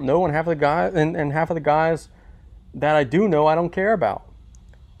 guys I don't know, and half of the guys that I do know I don't care about.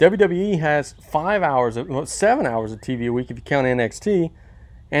 WWE has 7 hours of TV a week if you count NXT,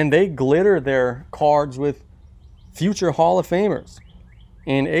 and they glitter their cards with future Hall of Famers.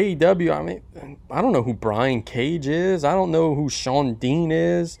 In AEW, I mean, I don't know who Brian Cage is. I don't know who Shawn Dean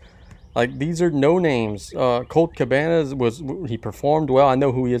is. Like, these are no names. Colt Cabana he performed well. I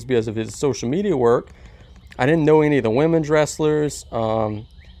know who he is because of his social media work. I didn't know any of the women's wrestlers.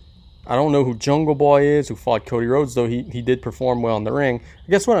 I don't know who Jungle Boy is, who fought Cody Rhodes, though he did perform well in the ring.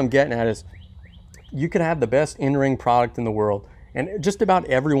 I guess what I'm getting at is you could have the best in-ring product in the world, and just about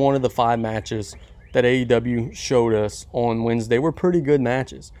every one of the 5 matches that AEW showed us on Wednesday were pretty good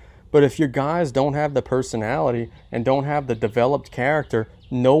matches. But if your guys don't have the personality and don't have the developed character,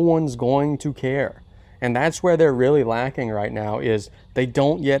 no one's going to care. And that's where they're really lacking right now, is they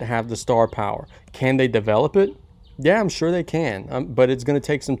don't yet have the star power. Can they develop it? Yeah, I'm sure they can, but it's going to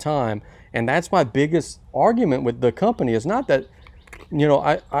take some time. And that's my biggest argument with the company, is not that,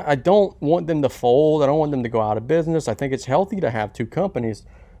 I don't want them to fold. I don't want them to go out of business. I think it's healthy to have 2 companies,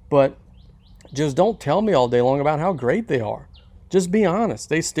 but just don't tell me all day long about how great they are. Just be honest.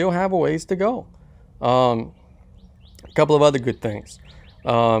 They still have a ways to go. A couple of other good things.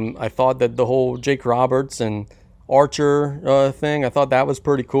 I thought that the whole Jake Roberts and Archer thing, I thought that was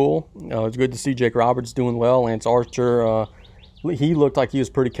pretty cool. It was good to see Jake Roberts doing well. Lance Archer, he looked like he was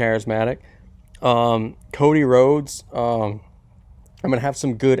pretty charismatic. Cody Rhodes, I'm going to have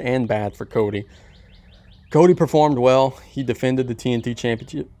some good and bad for Cody. Cody performed well. He defended the TNT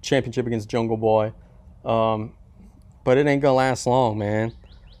championship against Jungle Boy. But it ain't going to last long, man.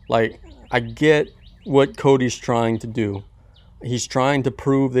 Like, I get what Cody's trying to do. He's trying to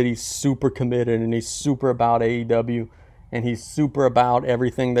prove that he's super committed and he's super about AEW and he's super about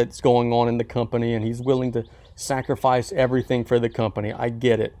everything that's going on in the company and he's willing to sacrifice everything for the company. I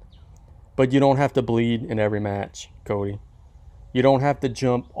get it. But you don't have to bleed in every match, Cody. You don't have to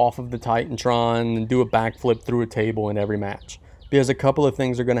jump off of the Titantron and do a backflip through a table in every match. Because a couple of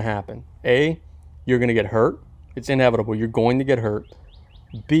things are going to happen. A, you're going to get hurt. It's inevitable. You're going to get hurt.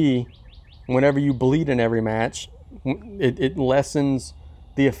 B, whenever you bleed in every match, it lessens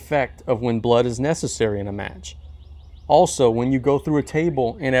the effect of when blood is necessary in a match. Also, when you go through a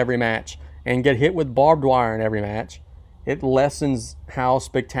table in every match and get hit with barbed wire in every match, it lessens how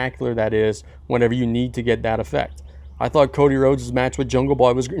spectacular that is whenever you need to get that effect. I thought Cody Rhodes' match with Jungle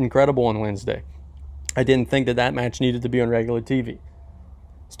Boy was incredible on Wednesday. I didn't think that match needed to be on regular TV.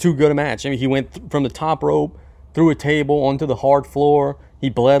 It's too good a match. I mean, he went from the top rope, through a table, onto the hard floor. He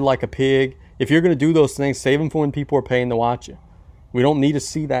bled like a pig. If you're going to do those things, save them for when people are paying to watch you. We don't need to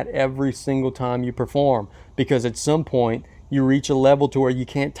see that every single time you perform, because at some point you reach a level to where you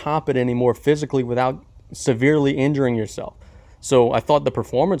can't top it anymore physically without severely injuring yourself. So I thought the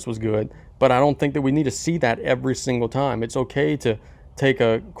performance was good, but I don't think that we need to see that every single time. It's okay to take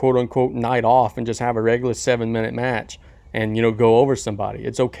a quote-unquote night off and just have a regular 7-minute match and, go over somebody.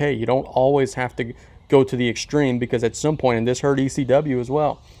 It's okay. You don't always have to go to the extreme, because at some point, and this hurt ECW as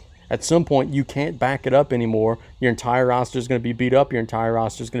well, at some point you can't back it up anymore. Your entire roster is going to be beat up. Your entire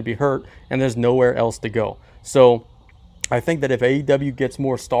roster is going to be hurt, and there's nowhere else to go. So I think that if AEW gets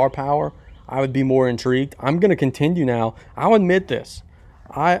more star power, I would be more intrigued. I'm going to continue now. I'll admit this.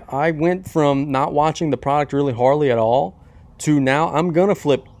 I went from not watching the product really hardly at all to now I'm going to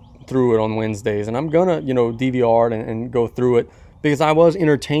flip through it on Wednesdays, and I'm going to, DVR it and go through it, because I was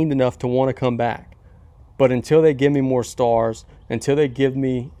entertained enough to want to come back. But until they give me more stars, until they give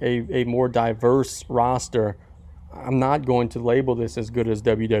me a more diverse roster, I'm not going to label this as good as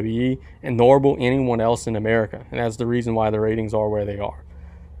WWE, and nor will anyone else in America. And that's the reason why the ratings are where they are.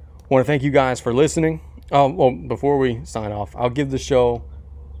 I want to thank you guys for listening. Well, before we sign off, I'll give the show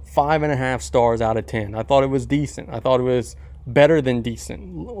 5.5 stars out of 10. I thought it was decent. I thought it was better than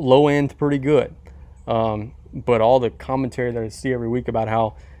decent. Low end, pretty good. But all the commentary that I see every week about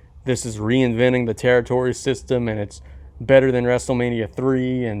how this is reinventing the territory system and it's better than WrestleMania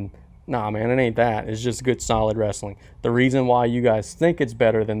 3, and nah, man, it ain't that. It's just good, solid wrestling. The reason why you guys think it's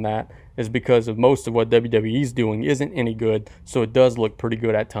better than that is because of most of what WWE's doing isn't any good, so it does look pretty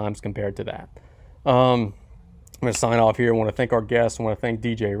good at times compared to that. I'm going to sign off here. I want to thank our guests. I want to thank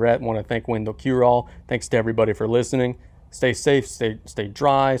DJ Rhett. I want to thank Windell Curole. Thanks to everybody for listening. Stay safe, stay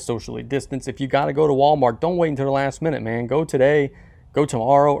dry, socially distanced. If you got to go to Walmart, don't wait until the last minute, man. Go today. Go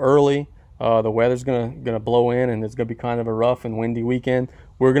tomorrow early. The weather's gonna blow in, and it's gonna be kind of a rough and windy weekend.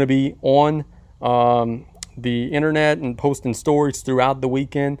 We're gonna be on the internet and posting stories throughout the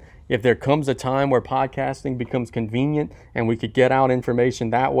weekend. If there comes a time where podcasting becomes convenient and we could get out information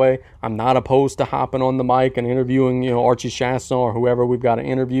that way, I'm not opposed to hopping on the mic and interviewing, Archie Chasson or whoever we've got to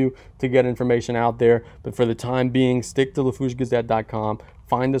interview to get information out there. But for the time being, stick to LaFoucheGazette.com.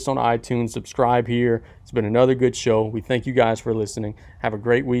 Find us on iTunes. Subscribe here. It's been another good show. We thank you guys for listening. Have a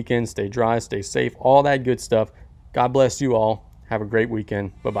great weekend. Stay dry. Stay safe. All that good stuff. God bless you all. Have a great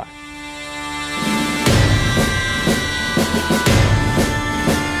weekend. Bye-bye.